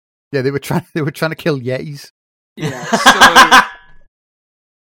 Yeah, they were trying to kill Yetis. Yeah,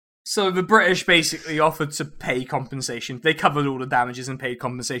 so the British basically offered to pay compensation. They covered all the damages and paid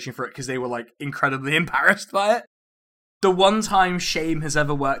compensation for it because they were, like, incredibly embarrassed by it. The one time shame has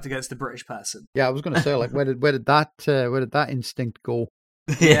ever worked against a British person. Yeah, I was going to say, like, where did that instinct go?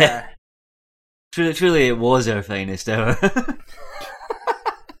 Yeah. Truly, it was our finest hour.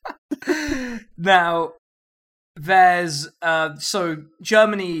 Now, there's so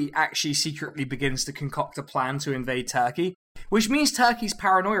Germany actually secretly begins to concoct a plan to invade Turkey, which means Turkey's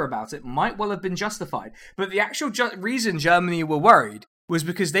paranoia about it might well have been justified. But the actual reason Germany were worried was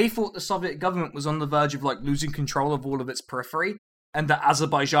because they thought the Soviet government was on the verge of like losing control of all of its periphery, and that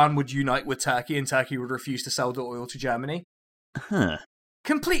Azerbaijan would unite with Turkey and Turkey would refuse to sell the oil to Germany. Huh.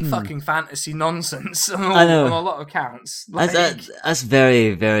 Complete fucking fantasy nonsense on I know. a lot of counts. Like, That's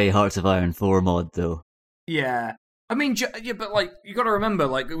very, very Hearts of Iron 4 mod, though. yeah. I mean, yeah, but like, you gotta remember,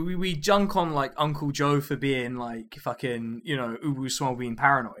 like, we junk on, like, Uncle Joe for being, like, fucking, you know, Ubu Small being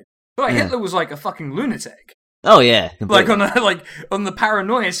paranoid. But like, Yeah. Hitler was, like, a fucking lunatic. Oh, yeah. Like, completely. on the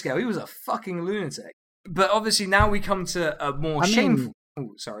paranoia scale, he was a fucking lunatic. But obviously, now we come to a more shameful...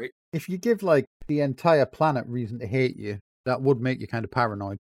 Oh, sorry. If you give, like, the entire planet reason to hate you, that would make you kind of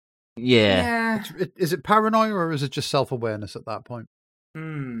paranoid. Yeah. Is it paranoia or is it just self-awareness at that point?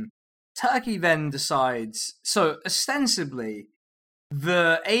 Turkey then decides... So, ostensibly,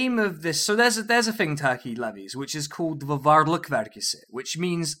 the aim of this... So there's a thing Turkey levies, which is called the Varlık Vergisi, which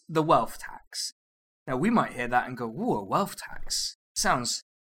means the wealth tax. Now, we might hear that and go, "Whoa, a wealth tax. Sounds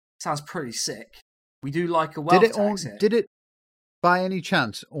pretty sick. We do like a wealth tax here." Did it, by any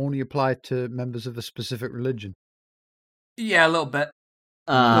chance, only apply to members of a specific religion? Yeah, a little bit.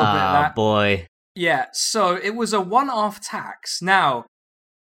 Ah, boy. Yeah, so it was a one-off tax. Now,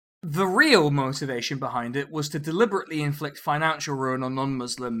 the real motivation behind it was to deliberately inflict financial ruin on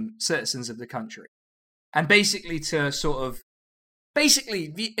non-Muslim citizens of the country. And basically to sort of...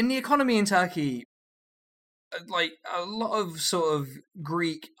 Basically, in the economy in Turkey, like, a lot of sort of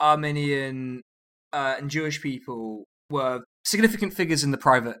Greek, Armenian, and Jewish people were significant figures in the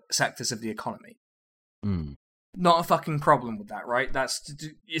private sectors of the economy. Not a fucking problem with that, right?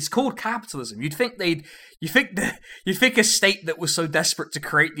 It's called capitalism. You'd think a state that was so desperate to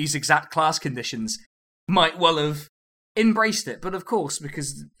create these exact class conditions might well have embraced it, but of course,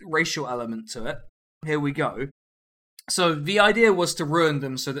 because racial element to it, here we go. So the idea was to ruin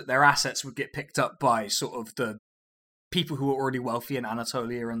them so that their assets would get picked up by sort of the people who were already wealthy in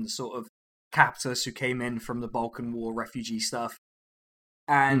Anatolia and the sort of capitalists who came in from the Balkan War refugee stuff.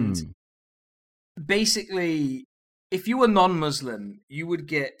 And basically, if you were non-Muslim, you would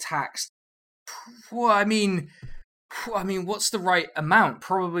get taxed. Well, I mean, what's the right amount?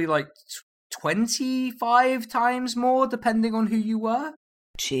 Probably like 25 times more, depending on who you were.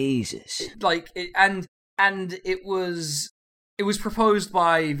 Jesus. Like, and it was proposed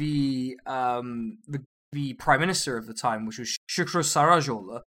by the prime minister of the time, which was Shukru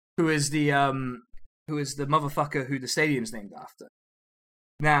Sarajoğlu, who is the motherfucker who the stadium's named after.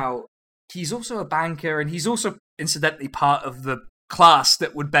 Now, he's also a banker, and he's also incidentally part of the class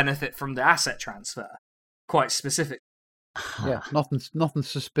that would benefit from the asset transfer, quite specific. Yeah, nothing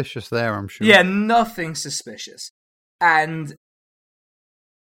suspicious there, I'm sure. Yeah, nothing suspicious. And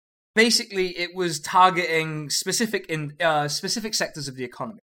basically, it was targeting specific sectors of the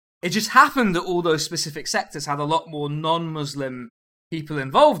economy. It just happened that all those specific sectors had a lot more non-Muslim people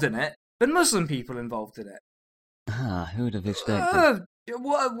involved in it than Muslim people involved in it. Who would have expected?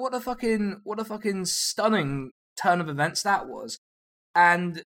 What a fucking stunning turn of events that was.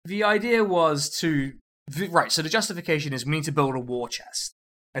 And the idea was to... Right, so the justification is we need to build a war chest.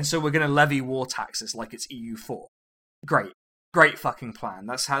 And so we're going to levy war taxes like it's EU4. Great fucking plan.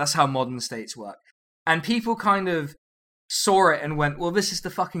 That's how modern states work. And people kind of saw it and went, well, this is the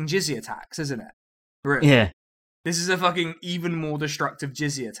fucking jizya tax, isn't it? Really? Yeah. This is a fucking even more destructive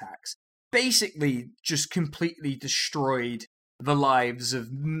jizya tax. Basically, just completely destroyed the lives of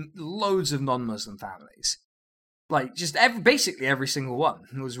loads of non-Muslim families. Like, just basically every single one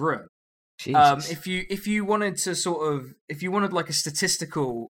was ruined. Jesus. If you wanted like a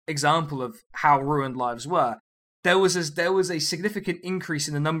statistical example of how ruined lives were, there was a significant increase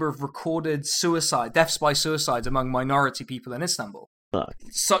in the number of recorded deaths by suicides among minority people in Istanbul. Fuck.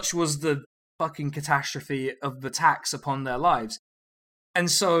 Such was the fucking catastrophe of the tax upon their lives. And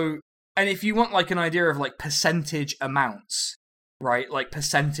if you want like an idea of like percentage amounts, right? Like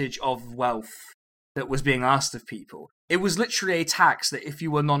percentage of wealth that was being asked of people, it was literally a tax that if you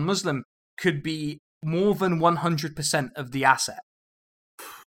were non-Muslim could be more than 100% of the asset.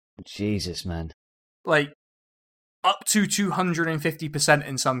 Jesus, man. Like, up to 250%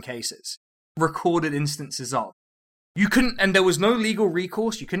 in some cases. Recorded instances of. You couldn't, and there was no legal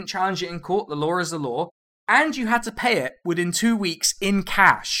recourse, you couldn't challenge it in court, the law is the law, and you had to pay it within 2 weeks in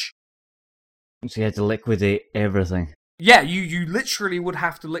cash. So you had to liquidate everything. Yeah, you literally would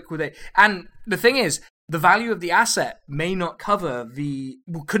have to liquidate. And the thing is, the value of the asset may not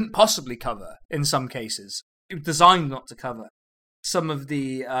couldn't possibly cover, in some cases. It was designed not to cover some of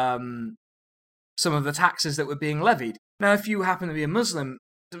the some of the taxes that were being levied. Now, if you happen to be a Muslim,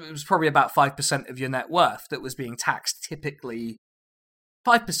 it was probably about 5% of your net worth that was being taxed. Typically,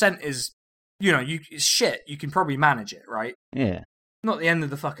 5% is, it's shit. You can probably manage it, right? Yeah. Not the end of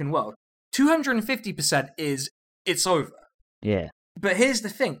the fucking world. 250% is, it's over. Yeah. But here's the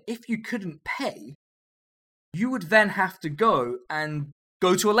thing. If you couldn't pay, you would then have to go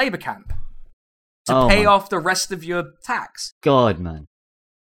to a labor camp to pay off the rest of your tax. God, man.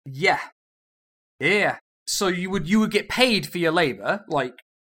 Yeah. So you would get paid for your labor, like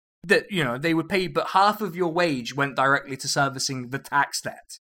that. They would pay, but half of your wage went directly to servicing the tax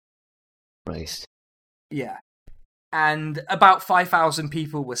debt. Christ. Yeah. And about 5,000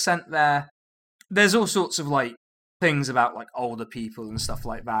 people were sent there. There's all sorts of things about older people and stuff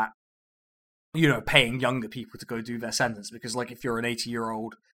like that. Paying younger people to go do their sentence, because if you're an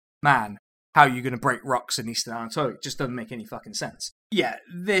 80-year-old man, how are you going to break rocks in Eastern Anatolia? It just doesn't make any fucking sense. Yeah,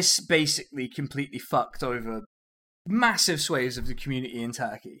 this basically completely fucked over massive swathes of the community in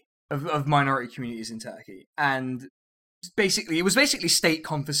Turkey, of minority communities in Turkey. And it was basically state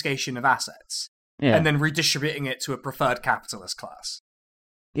confiscation of assets. Yeah. And then redistributing it to a preferred capitalist class.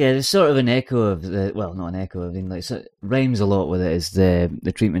 Yeah, there's sort of an echo of not an echo, it rhymes a lot with it, is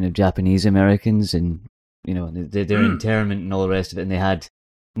the treatment of Japanese Americans and, their internment and all the rest of it, and they had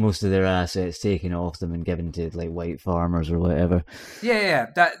most of their assets taken off them and given to white farmers or whatever. Yeah,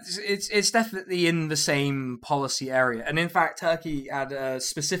 it's definitely in the same policy area. And in fact, Turkey had a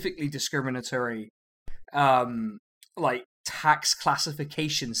specifically discriminatory tax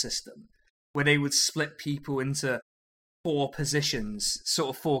classification system, where they would split people into 4 positions,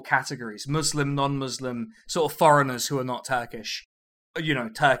 sort of 4 categories: Muslim, non-Muslim, sort of foreigners who are not Turkish,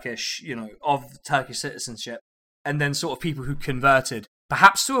 Turkish, of Turkish citizenship, and then sort of people who converted,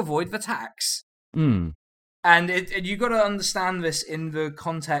 perhaps to avoid the tax. Mm. And you got to understand this in the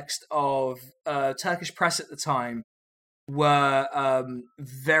context of Turkish press at the time were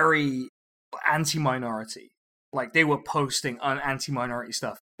very anti-minority. They were posting anti-minority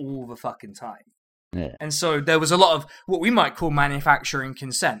stuff all the fucking time. Yeah. And so there was a lot of what we might call manufacturing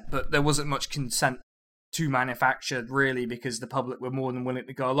consent, but there wasn't much consent to manufacture, really, because the public were more than willing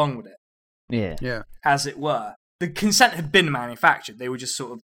to go along with it. Yeah. As it were. The consent had been manufactured. They were just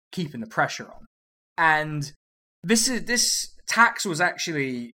sort of keeping the pressure on. And this tax was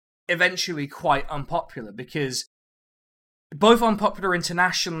actually eventually quite unpopular, because both unpopular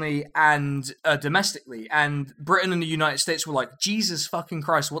internationally and domestically, and Britain and the United States were like, Jesus fucking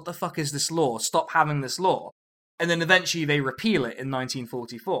Christ, what the fuck is this law? Stop having this law. And then eventually they repeal it in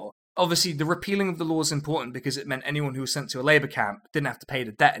 1944. Obviously, the repealing of the law is important because it meant anyone who was sent to a labor camp didn't have to pay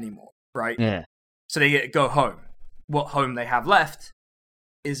the debt anymore, right? Yeah. So they get to go home. What home they have left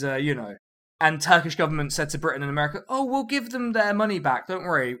is, and Turkish government said to Britain and America, oh, we'll give them their money back. Don't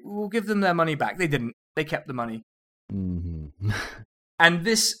worry. We'll give them their money back. They didn't. They kept the money. Mm-hmm. And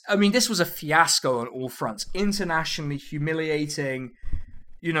this was a fiasco on all fronts. Internationally humiliating,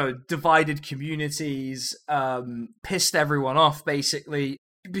 divided communities, pissed everyone off, basically,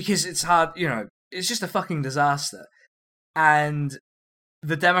 because it's hard, it's just a fucking disaster. And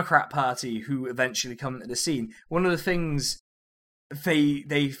the Democrat Party, who eventually come into the scene, one of the things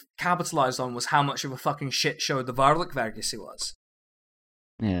they capitalized on was how much of a fucking shit show the Varlıkvergisi was.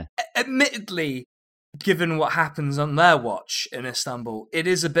 Yeah. Admittedly, given what happens on their watch in Istanbul, it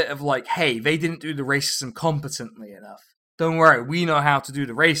is a bit of hey, they didn't do the racism competently enough. Don't worry, we know how to do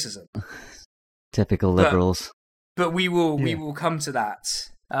the racism. Typical liberals. But we will come to that.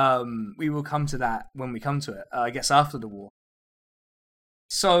 We will come to that when we come to it, I guess after the war.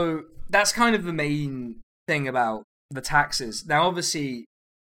 So that's kind of the main thing about the taxes. Now, obviously,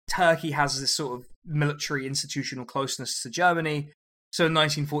 Turkey has this sort of military institutional closeness to Germany. So in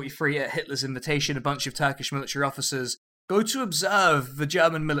 1943, at Hitler's invitation, a bunch of Turkish military officers go to observe the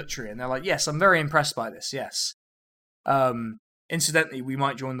German military. And they're like, yes, I'm very impressed by this, yes. Incidentally, we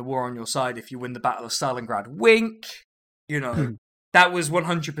might join the war on your side if you win the Battle of Stalingrad. Wink! That was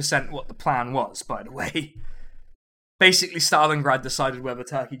 100% what the plan was, by the way. Basically, Stalingrad decided whether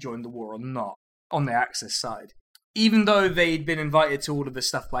Turkey joined the war or not, on the Axis side. Even though they'd been invited to all of this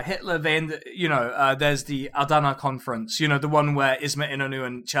stuff by Hitler, there's the Adana Conference, the one where Ismet İnönü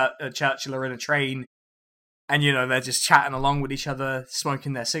and Churchill are in a train, and, they're just chatting along with each other,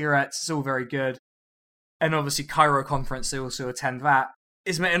 smoking their cigarettes. It's all very good. And obviously, Cairo Conference, they also attend that.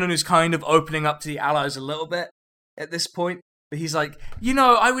 Ismet İnönü's kind of opening up to the Allies a little bit at this point. But he's like,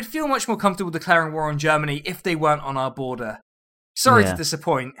 I would feel much more comfortable declaring war on Germany if they weren't on our border. Sorry to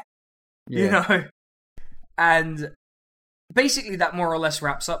disappoint. And basically, that more or less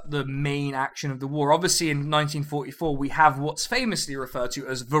wraps up the main action of the war. Obviously, in 1944, we have what's famously referred to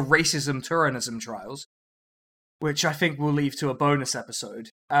as the racism-Turanism trials, which I think we'll leave to a bonus episode.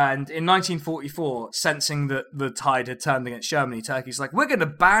 And in 1944, sensing that the tide had turned against Germany, Turkey's like, we're going to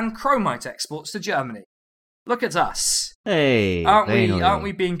ban chromite exports to Germany. Look at us. Hey, Aren't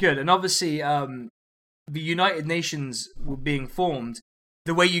we being good? And obviously, the United Nations were being formed.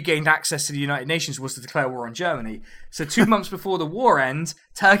 The way you gained access to the United Nations was to declare war on Germany. So 2 months before the war ends,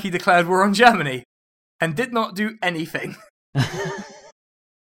 Turkey declared war on Germany and did not do anything.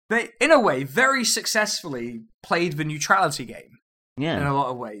 They, in a way, very successfully played the neutrality game in a lot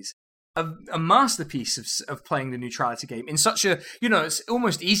of ways. A masterpiece of playing the neutrality game in such a, it's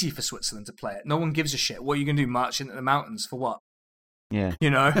almost easy for Switzerland to play it. No one gives a shit. What are you going to do, march into the mountains for what? Yeah.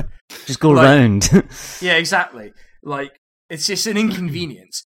 Just go around. Yeah, exactly. Like, it's just an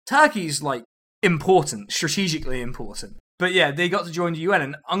inconvenience. Turkey's, important, strategically important. But yeah, they got to join the UN,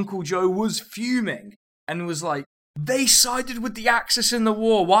 and Uncle Joe was fuming and was like, they sided with the Axis in the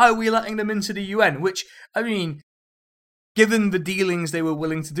war. Why are we letting them into the UN? Which, I mean, given the dealings they were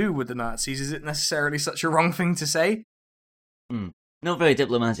willing to do with the Nazis, is it necessarily such a wrong thing to say? Not very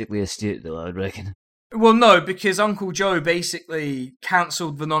diplomatically astute, though, I would reckon. Well, no, because Uncle Joe basically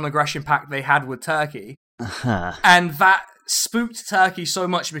cancelled the non-aggression pact they had with Turkey. And that spooked Turkey so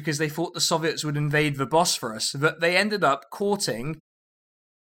much because they thought the Soviets would invade the Bosphorus that they ended up courting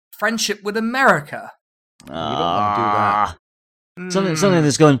friendship with America. You don't want to do that. Something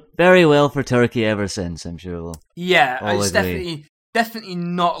that's gone very well for Turkey ever since, I'm sure. Yeah, it's definitely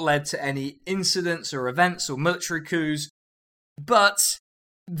not led to any incidents or events or military coups. But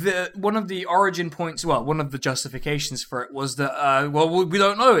one of the origin points, one of the justifications for it was that, we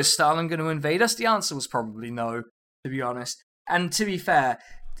don't know, is Stalin going to invade us? The answer was probably no, to be honest. And to be fair,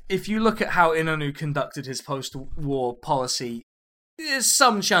 if you look at how Inonu conducted his post-war policy, there's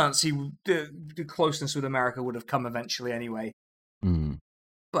some chance the closeness with America would have come eventually anyway.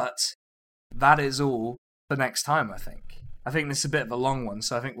 But that is all for next time, I think. I think this is a bit of a long one,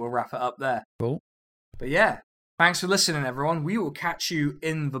 so I think we'll wrap it up there. Cool. But yeah, thanks for listening, everyone. We will catch you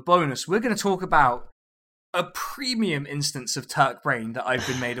in the bonus. We're going to talk about a premium instance of Turk brain that I've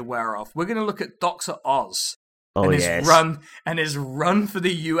been made aware of. We're going to look at Dr. Oz and his run for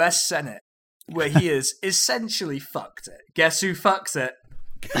the US Senate, where he is essentially fucked it. Guess who fucked it?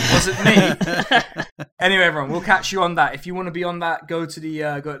 Wasn't me. Anyway, everyone, we'll catch you on that. If you want to be on that, go to the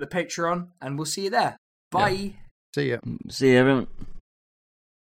Patreon, and we'll see you there. Bye. Yeah. See ya. See you, everyone.